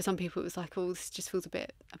 But for some people it was like, oh, this just feels a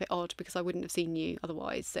bit odd because I wouldn't have seen you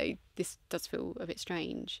otherwise. So this does feel a bit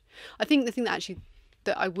strange. I think the thing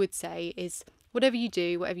that I would say is, whatever you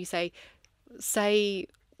do, whatever you say,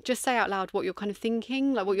 just say out loud what you're kind of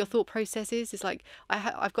thinking, like what your thought process is. It's like,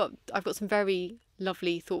 I've got some very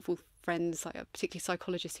lovely, thoughtful friends, like particularly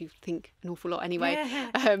psychologists who think an awful lot anyway.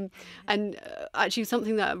 And actually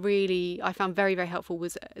something that really I found very, very helpful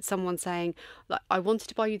was someone saying, like, I wanted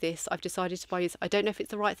to buy you this, I've decided to buy you this, I don't know if it's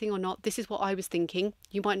the right thing or not, this is what I was thinking,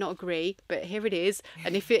 you might not agree, but here it is,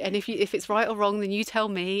 and if it's right or wrong, then you tell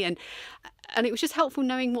me. And it was just helpful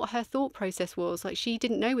knowing what her thought process was. Like, she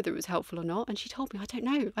didn't know whether it was helpful or not, and she told me, I don't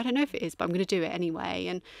know if it is, but I'm going to do it anyway.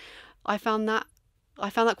 And I found that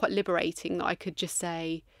quite liberating, that I could just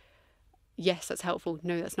say, yes, that's helpful,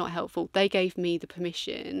 no, that's not helpful. They gave me the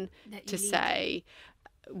permission to say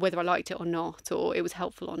whether I liked it or not, or it was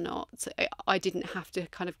helpful or not. So I didn't have to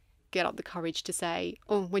kind of get up the courage to say,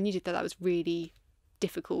 oh, when you did that was really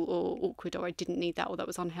difficult or awkward, or I didn't need that, or that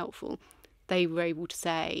was unhelpful. They were able to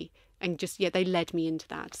say, and just, they led me into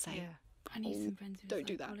that, to say, I need some friends who don't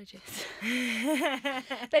do that.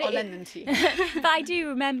 But I'll lend them to you. But I do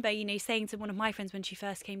remember, saying to one of my friends when she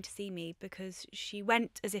first came to see me, because she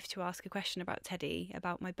went as if to ask a question about Teddy,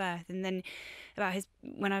 about my birth, and then about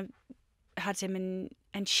when I had him,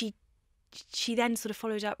 and she then sort of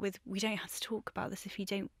followed up with, we don't have to talk about this if you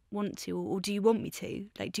don't want to, or do you want me to?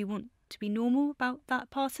 Like, do you want to be normal about that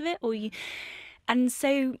part of it, or you? And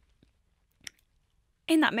so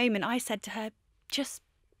in that moment, I said to her, just,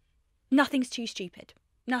 nothing's too stupid.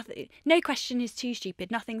 Nothing, no question is too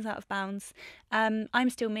stupid. Nothing's out of bounds. I'm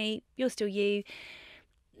still me. You're still you.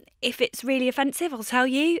 If it's really offensive, I'll tell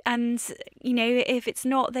you. And, if it's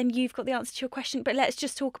not, then you've got the answer to your question. But let's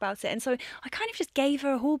just talk about it. And so I kind of just gave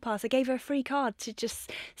her a hall pass. I gave her a free card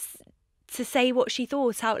to say what she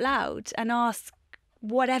thought out loud and ask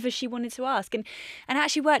whatever she wanted to ask. And it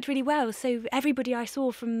actually worked really well. So everybody I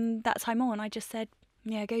saw from that time on, I just said,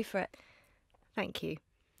 yeah, go for it. Thank you.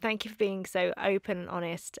 Thank you for being so open and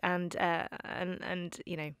honest, and I've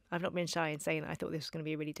not been shy in saying that I thought this was going to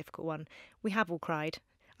be a really difficult one. We have all cried.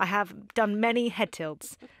 I have done many head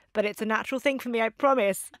tilts, but it's a natural thing for me, I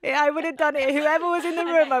promise. I would have done it. Whoever was in the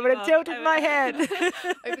room, I would have tilted my head.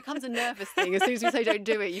 It becomes a nervous thing. As soon as you say don't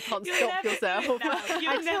do it, you can't stop yourself.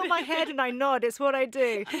 I tilt my head and I nod. It's what I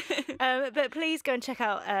do. But please go and check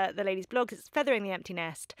out the ladies' blogs. It's Feathering the Empty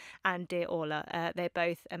Nest and Dear Orla. They're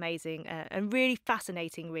both amazing and really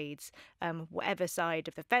fascinating reads. Whatever side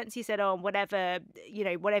of the fence you sit on, whatever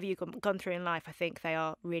you've gone through in life, I think they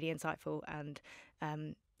are really insightful and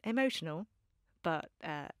emotional, but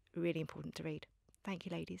really important to read. Thank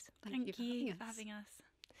you, ladies. Thank you for having us.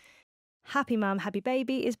 Happy Mum, Happy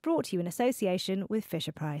Baby is brought to you in association with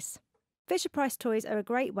Fisher-Price. Fisher-Price toys are a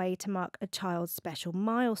great way to mark a child's special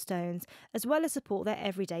milestones, as well as support their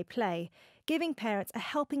everyday play, giving parents a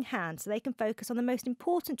helping hand so they can focus on the most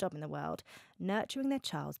important job in the world, nurturing their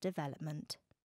child's development.